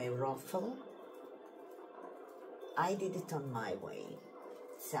laugh, you may ruffle. I did it on my way.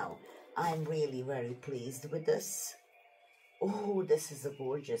 So I'm really very pleased with this. Oh, this is a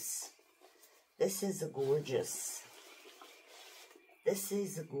gorgeous. This is a gorgeous. This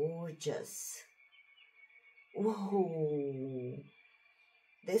is a gorgeous. Whoa.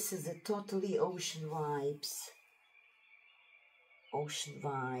 This is a totally ocean vibes. Ocean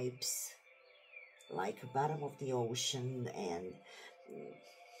vibes. Like bottom of the ocean, and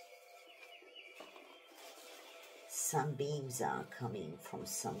sunbeams are coming from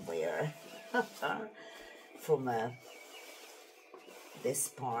somewhere. From this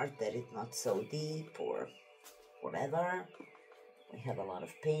part that is not so deep or whatever. We have a lot of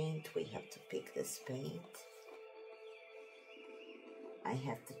paint. We have to pick this paint. I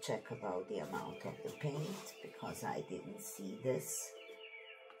have to check about the amount of the paint, because I didn't see this.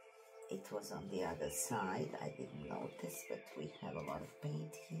 It was on the other side. I didn't notice, but we have a lot of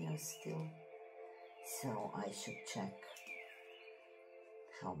paint here still. So I should check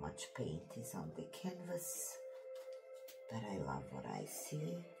how much paint is on the canvas. But I love what I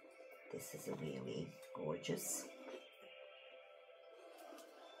see. This is really gorgeous.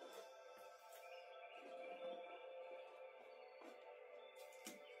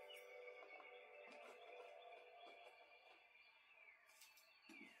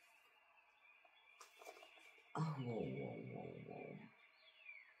 Oh, whoa, whoa, whoa, whoa.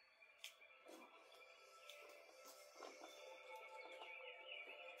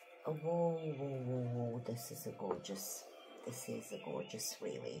 Oh, whoa, whoa, whoa, whoa. This is a gorgeous. This is a gorgeous,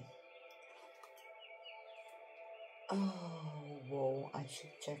 really. Oh, whoa. I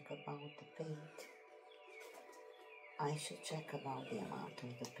should check about the paint. I should check about the amount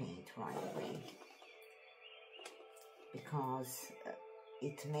of the paint right away. Because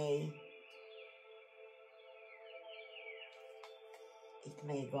it may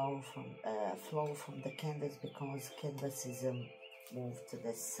go from flow from the canvas, because canvas is moved to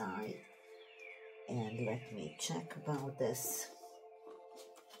this side. And let me check about this.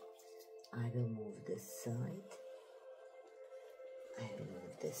 I will move this side. I will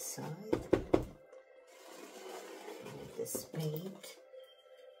move this side. Move this paint.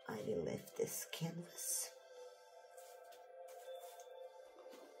 I will lift this canvas.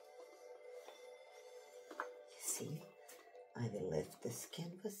 You see? I will lift this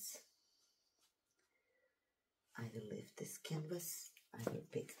canvas. I will lift this canvas. I will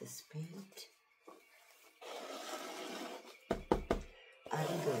pick this paint. I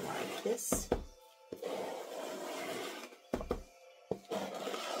will go like this.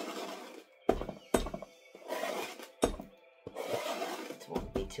 It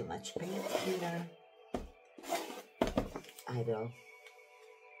won't be too much paint here. I will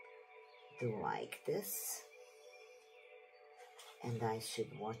do like this. And I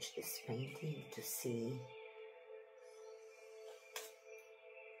should watch this painting to see.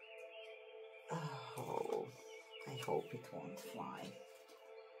 Oh, I hope it won't fly.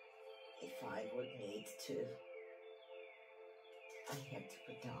 If I would need to, I have to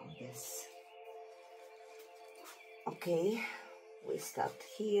put down this. Okay, we stopped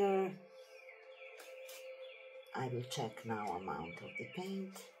here. I will check now amount of the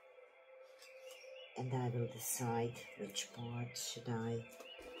paint. And I will decide which part should I,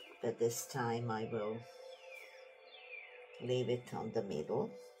 but this time I will leave it on the middle.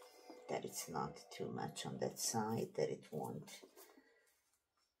 that it's not too much on that side, that it won't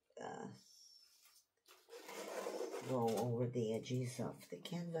go over the edges of the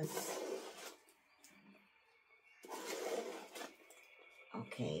canvas.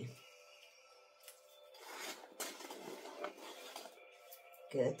 Okay.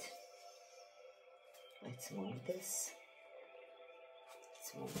 Good. Let's move this.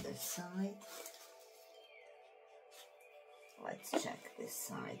 Let's move this side. Let's check this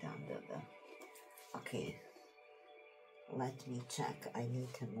side under the... Okay. Let me check. I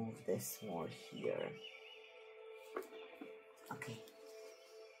need to move this more here. Okay.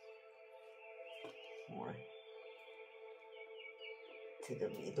 More to the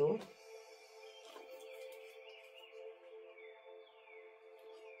middle.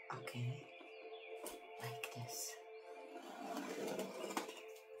 Okay. Like this.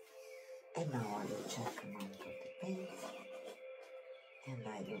 And now I will check amount of the paint. And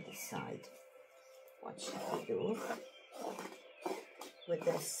I will decide what should I do with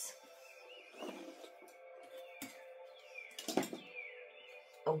this.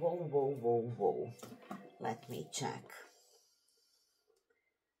 Oh, whoa, whoa, whoa, whoa. Let me check.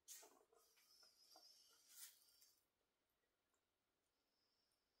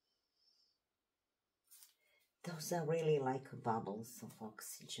 Those are really like bubbles of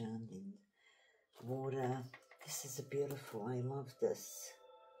oxygen and water. This is beautiful. I love this.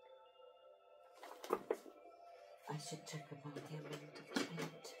 I should check about the amount of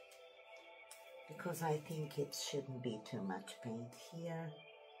paint, because I think it shouldn't be too much paint here.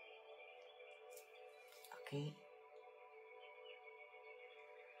 Okay.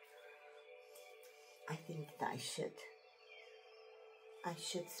 I think I should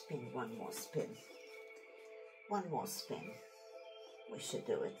spin one more spin. One more spin. We should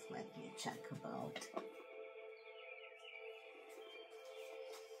do it. Let me check about.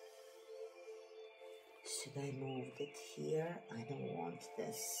 Should I move it here? I don't want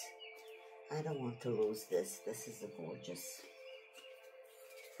this. I don't want to lose this. This is a gorgeous.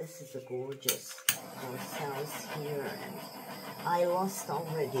 This is a gorgeous cells here. And I lost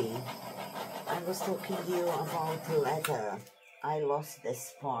already. I was talking to you about the leather. I lost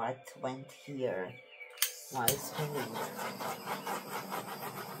this part, went here while spinning.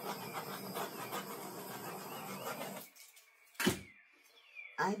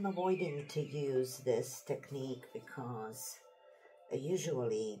 I'm avoiding to use this technique because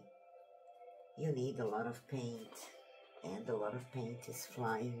usually you need a lot of paint, and a lot of paint is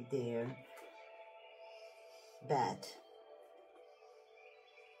flying there. But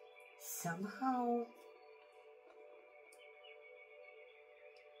somehow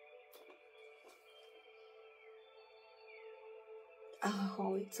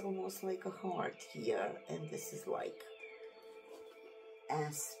it's almost like a heart here, and this is like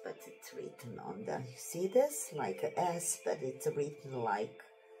S, but it's written on the, you see this? Like a S, but it's written like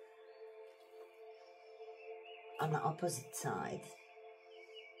on the opposite side.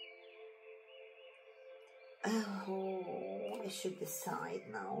 Oh, I should decide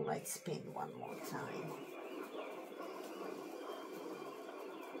now. Let's spin one more time.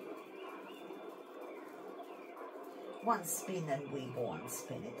 One spin and we won't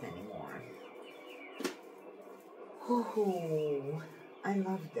spin it anymore. Oh, I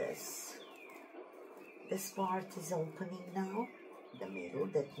love this. This part is opening now, the middle.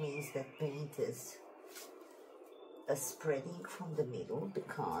 That means that paint is spreading from the middle,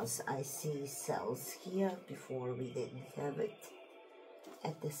 because I see cells here. Before we didn't have it.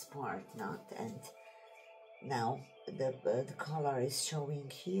 At this part not, and now the color is showing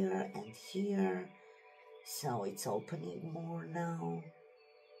here and here, so it's opening more now.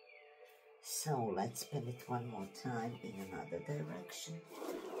 So let's spin it one more time in another direction,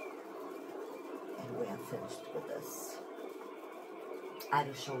 and we are finished with this. I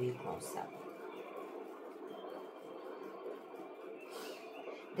will show you close up.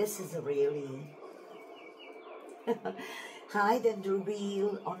 This is a really hide and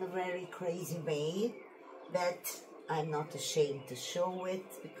reveal on a very crazy way, but I'm not ashamed to show it,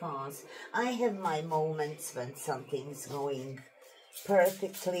 because I have my moments when something's going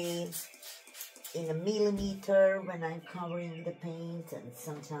perfectly in a millimeter when I'm covering the paint, and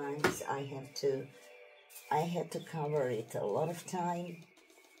sometimes I have to cover it a lot of time,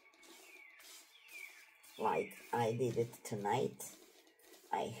 like I did it tonight.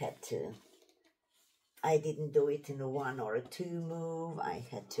 I didn't do it in a 1 or a 2 move. I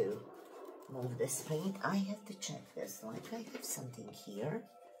had to move this paint. I have to check this. Like, I have something here.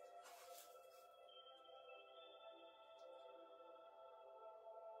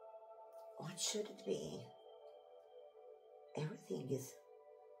 What should it be? Everything is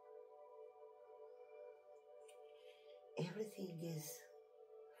everything is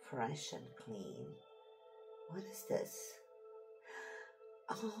fresh and clean. What is this?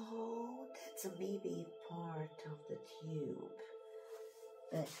 Oh, that's a maybe part of the tube,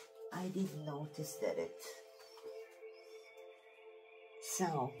 but I didn't notice that it.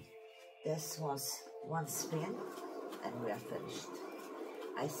 So this was one spin and we are finished.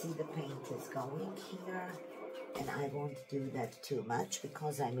 I see the paint is going here, and I won't do that too much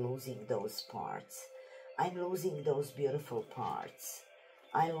because I'm losing those parts. I'm losing those beautiful parts.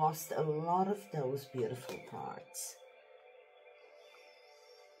 I lost a lot of those beautiful parts.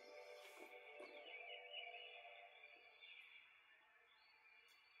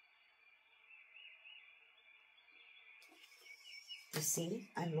 You see,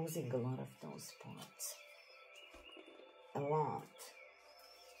 I'm losing a lot of those parts. A lot.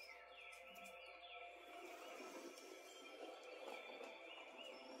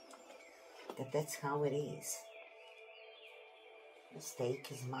 But that's how it is. Mistake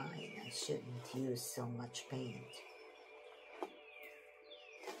is mine. I shouldn't use so much paint.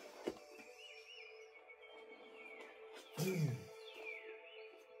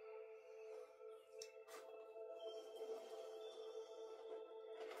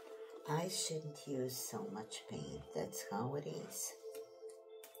 I shouldn't use so much paint. That's how it is.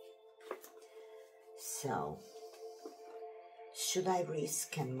 So, should I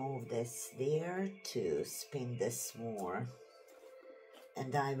risk and move this there to spin this more?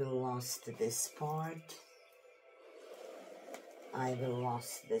 And I will lost this part. I will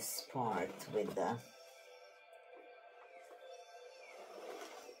lost this part with the.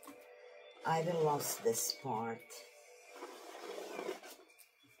 I will lost this part.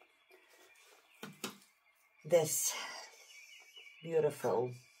 This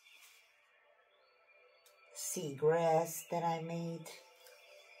beautiful seagrass that I made.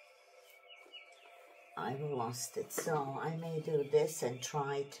 I lost it, so I may do this and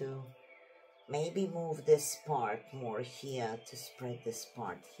try to maybe move this part more here to spread this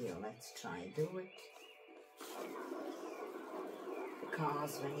part here. Let's try do it.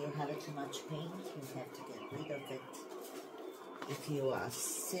 Because when you have too much paint, you have to get rid of it if you are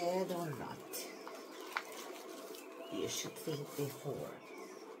sad or not. You should think before.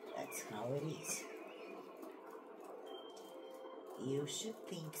 That's how it is. You should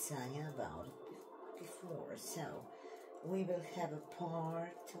think, Sanya, about it before. So, we will have a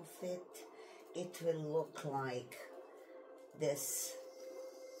part of it. It will look like this.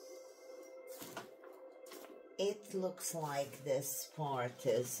 It looks like this part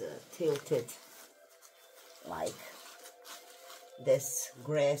is tilted, like this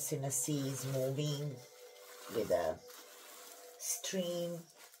grass in a sea is moving with a stream,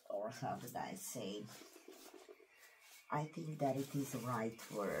 or how did I say? I think that it is the right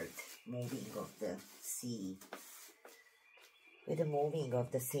word, moving of the sea. With the moving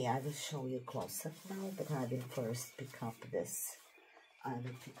of the sea, I will show you close up now, but I will first pick up this. I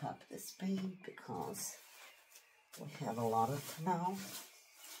will pick up this paint because we have a lot of it now.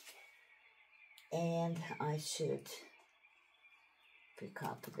 And I should pick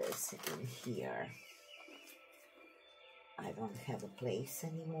up this in here. I don't have a place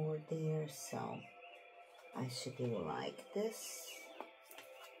anymore there, so I should do like this.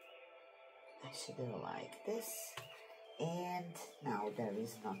 I should do like this. And now there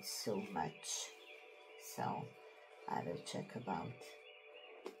is not so much. So I will check about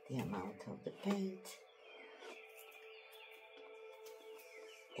the amount of the paint.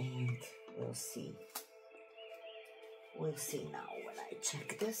 And we'll see. We'll see now when I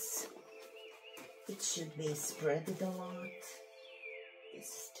check this. It should be spreaded a lot. This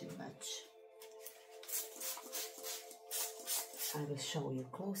is too much. I will show you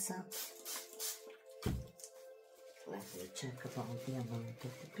close up. Let me check about the amount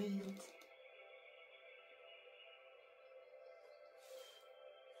of the paint.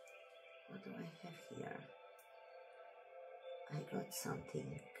 What do I have here? I got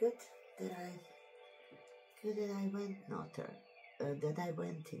something good that I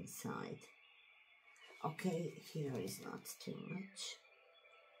went inside. Okay, here is not too much.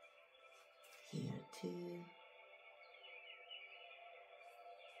 Here too.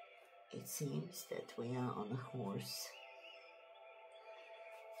 It seems that we are on a horse.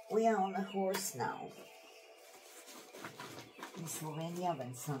 We are on a horse now. In Slovenia,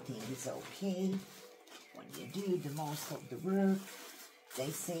 when something is okay, when you do the most of the work, they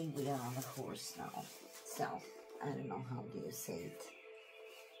say we are on a horse now. So, I don't know how do you say it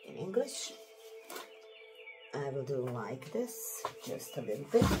in English. I will do like this, just a little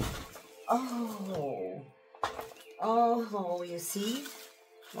bit. Oh, you see?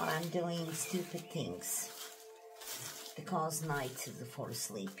 What I'm doing, stupid things. because night is for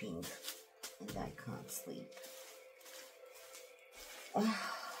sleeping and I can't sleep.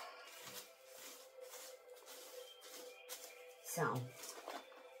 So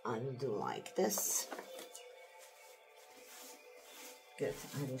I will do like this. Good,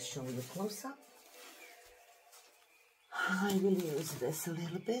 I will show you close up. I will use this a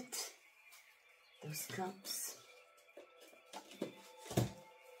little bit, those cups.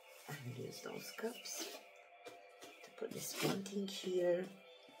 I will use those cups to put this painting here.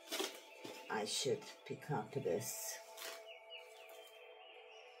 I should pick up this.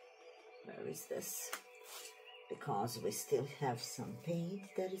 Where is this? Because we still have some paint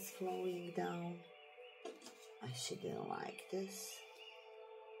that is flowing down. I should do like this.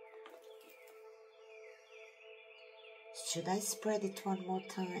 Should I spread it one more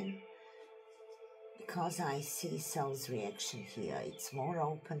time? Because I see cells reaction here. It's more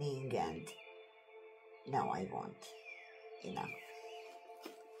opening and no, I won't. Enough.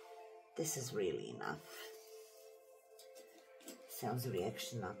 This is really enough. Cells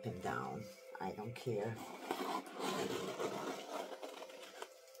reaction up and down. I don't care.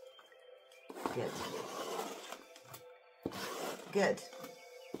 Good. Good.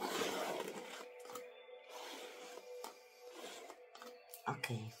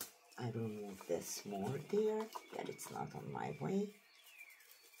 Okay, I will move this more there, that it's not on my way.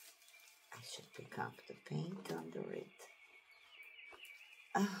 I should pick up the paint under it.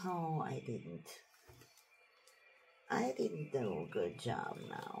 Oh, I didn't do a good job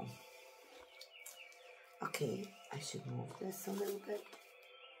now. Okay, I should move this a little bit,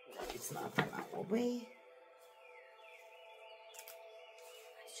 that it's not on our way.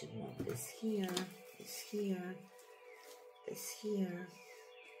 I should move this here, this here, this here.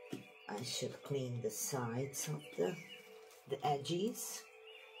 I should clean the sides of the edges,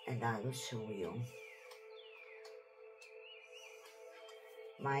 and I will show you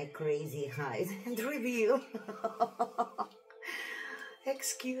my crazy hide and reveal.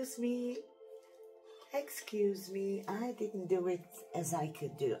 Excuse me, I didn't do it as I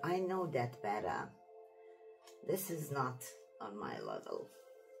could do. I know that better. This is not on my level.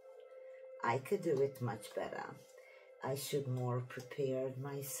 I could do it much better. I should more prepare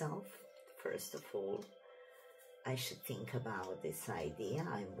myself. First of all, I should think about this idea.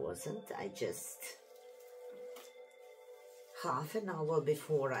 I wasn't. I just half an hour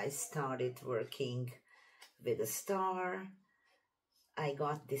before I started working with a star, I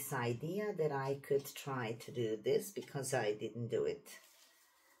got this idea that I could try to do this because I didn't do it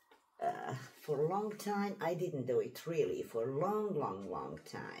for a long time. I didn't do it really for a long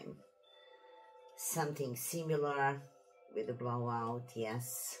time. Something similar with a blowout,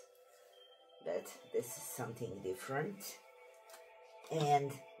 yes, but this is something different.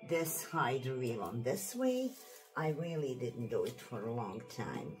 And this hide reveal on this way, I really didn't do it for a long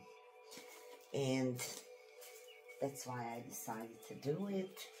time, and that's why I decided to do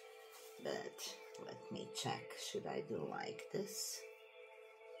it. But let me check, should I do like this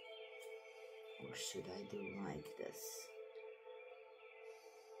or should I do like this?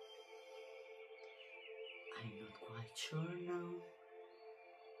 I'm not quite sure now.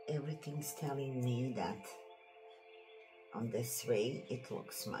 Everything's telling me that on this way it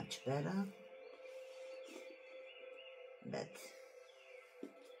looks much better, but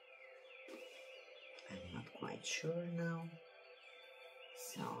I'm not quite sure now.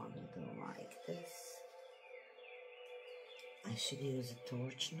 So I will do like this. I should use a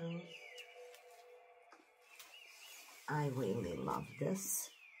torch now. I really love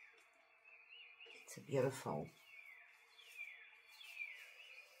this. It's a beautiful,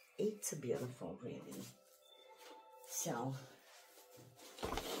 really. So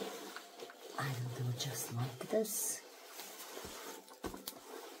I will do just like this.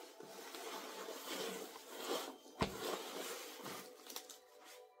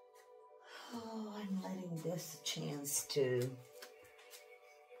 Oh, I'm letting this chance to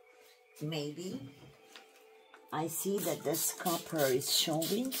maybe. I see that this copper is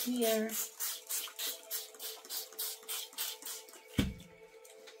showing here.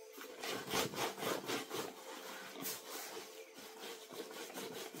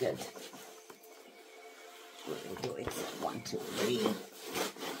 Good. We will do it 1, 2, 3.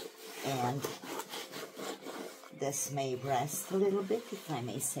 And this may rest a little bit, if I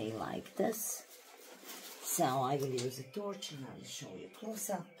may say like this. So I will use a torch and I will show you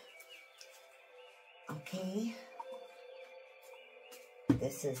close up. Okay.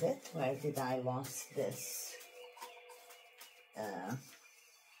 This is it. Where did I lost this?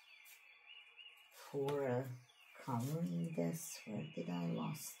 For covering this, where did I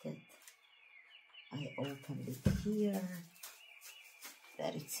lost it? I opened it here,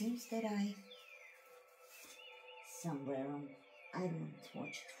 but it seems that somewhere on, I won't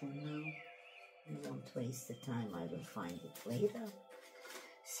watch it for now. I won't waste the time, I will find it later.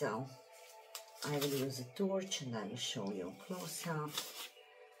 So I will use a torch and I will show you a close-up.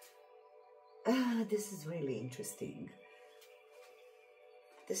 This is really interesting.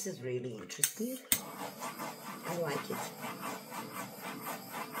 This is really interesting. I like it.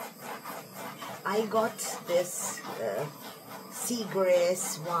 I got this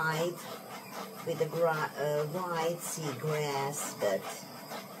seagrass white with a white seagrass, but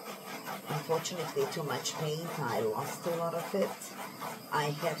unfortunately too much paint. I lost a lot of it.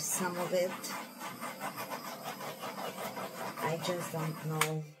 I have some of it. I just don't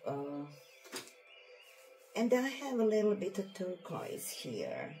know. And I have a little bit of turquoise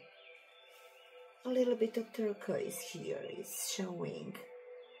here. A little bit of turquoise here is showing.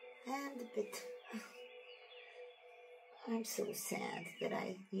 And a bit... I'm so sad that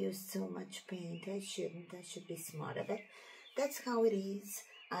I used so much paint. I shouldn't. I should be smarter. But that's how it is.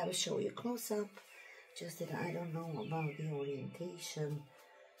 I will show you close up. Just that I don't know about the orientation.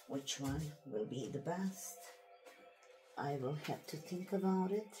 Which one will be the best. I will have to think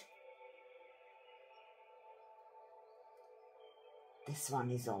about it. This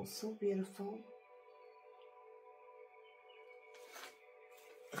one is also beautiful.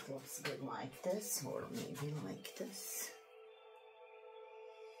 It looks good like this, or maybe like this.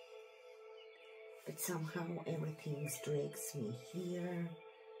 But somehow everything drags me here.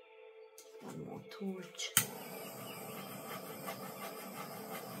 One more torch.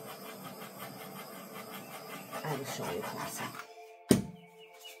 I will show you closer.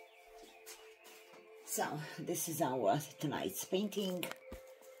 So, this is our tonight's painting.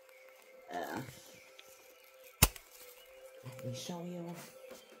 Let me show you.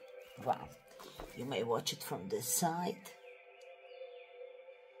 Wow, you may watch it from this side,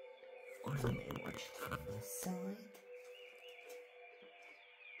 or you may watch it from this side,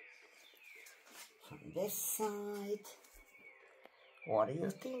 from this side. What do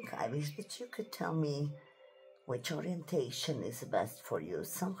you think? I wish that you could tell me which orientation is best for you.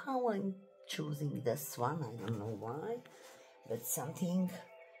 Somehow I'm choosing this one, I don't know why, but something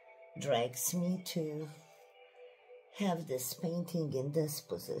drags me to have this painting in this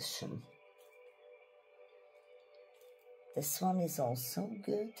position. This one is also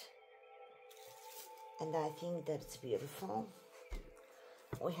good, and I think that's beautiful.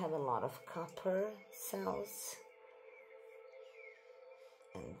 We have a lot of copper cells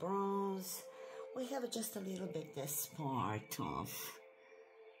and bronze. We have just a little bit this part of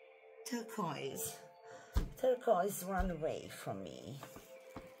turquoise. Turquoise run away from me.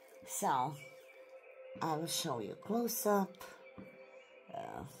 So I will show you close up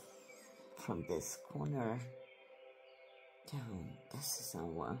from this corner down. This is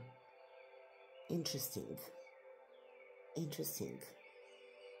our interesting.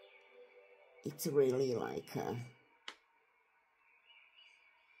 It's really like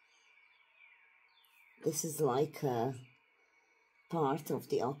this is like a part of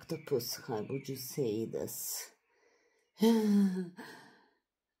the octopus. How would you say this? I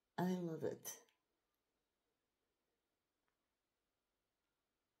love it.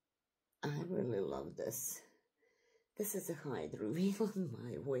 I really love this. This is a hide reveal on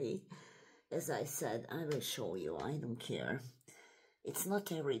my way. As I said, I will show you. I don't care. It's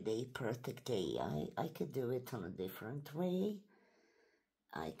not every day perfect day. I could do it on a different way.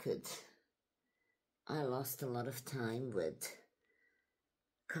 I lost a lot of time with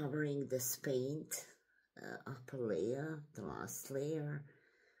covering this paint, upper layer, the last layer.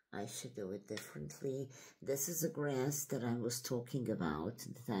 I should do it differently. This is a grass that I was talking about,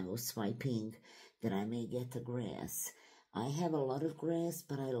 that I was swiping, that I may get a grass. I have a lot of grass,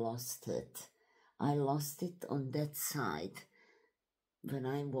 but I lost it. I lost it on that side when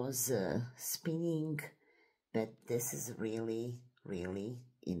I was spinning, but this is really, really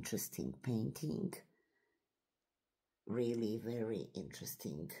interesting painting. Really very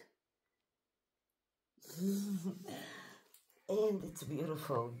interesting. And it's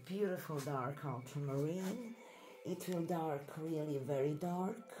beautiful, beautiful dark ultramarine. It will dark really very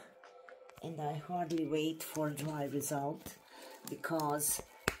dark, and I hardly wait for dry result, because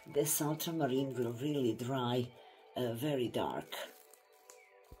this ultramarine will really dry very dark.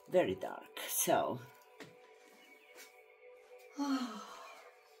 Very dark. So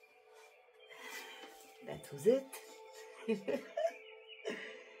that was it.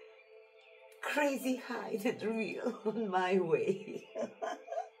 Crazy hide and reveal on my way.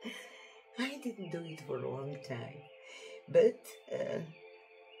 I didn't do it for a long time, but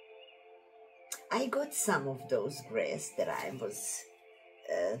I got some of those grass that I was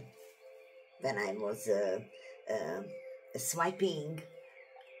when I was swiping.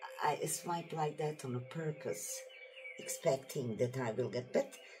 I swipe like that on purpose, expecting that I will get,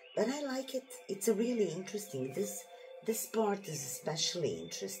 but I like it. It's a really interesting. This part is especially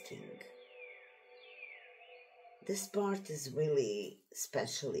interesting. This part is really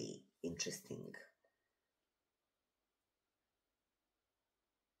especially interesting.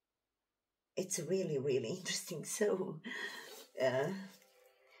 It's really, really interesting. So,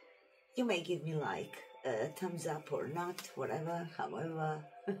 you may give me like a thumbs up or not, whatever, however.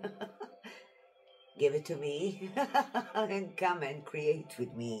 Give it to me and come and create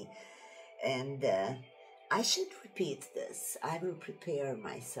with me. And I should repeat this. I will prepare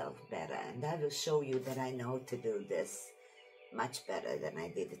myself better and I will show you that I know to do this much better than I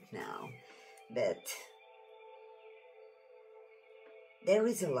did it now. But there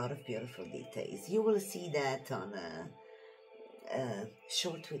is a lot of beautiful details. You will see that on a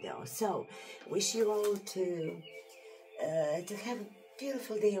short video. So, wish you all to have a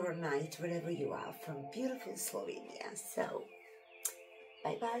beautiful day or night wherever you are from beautiful Slovenia. So,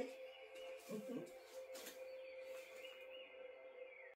 bye-bye.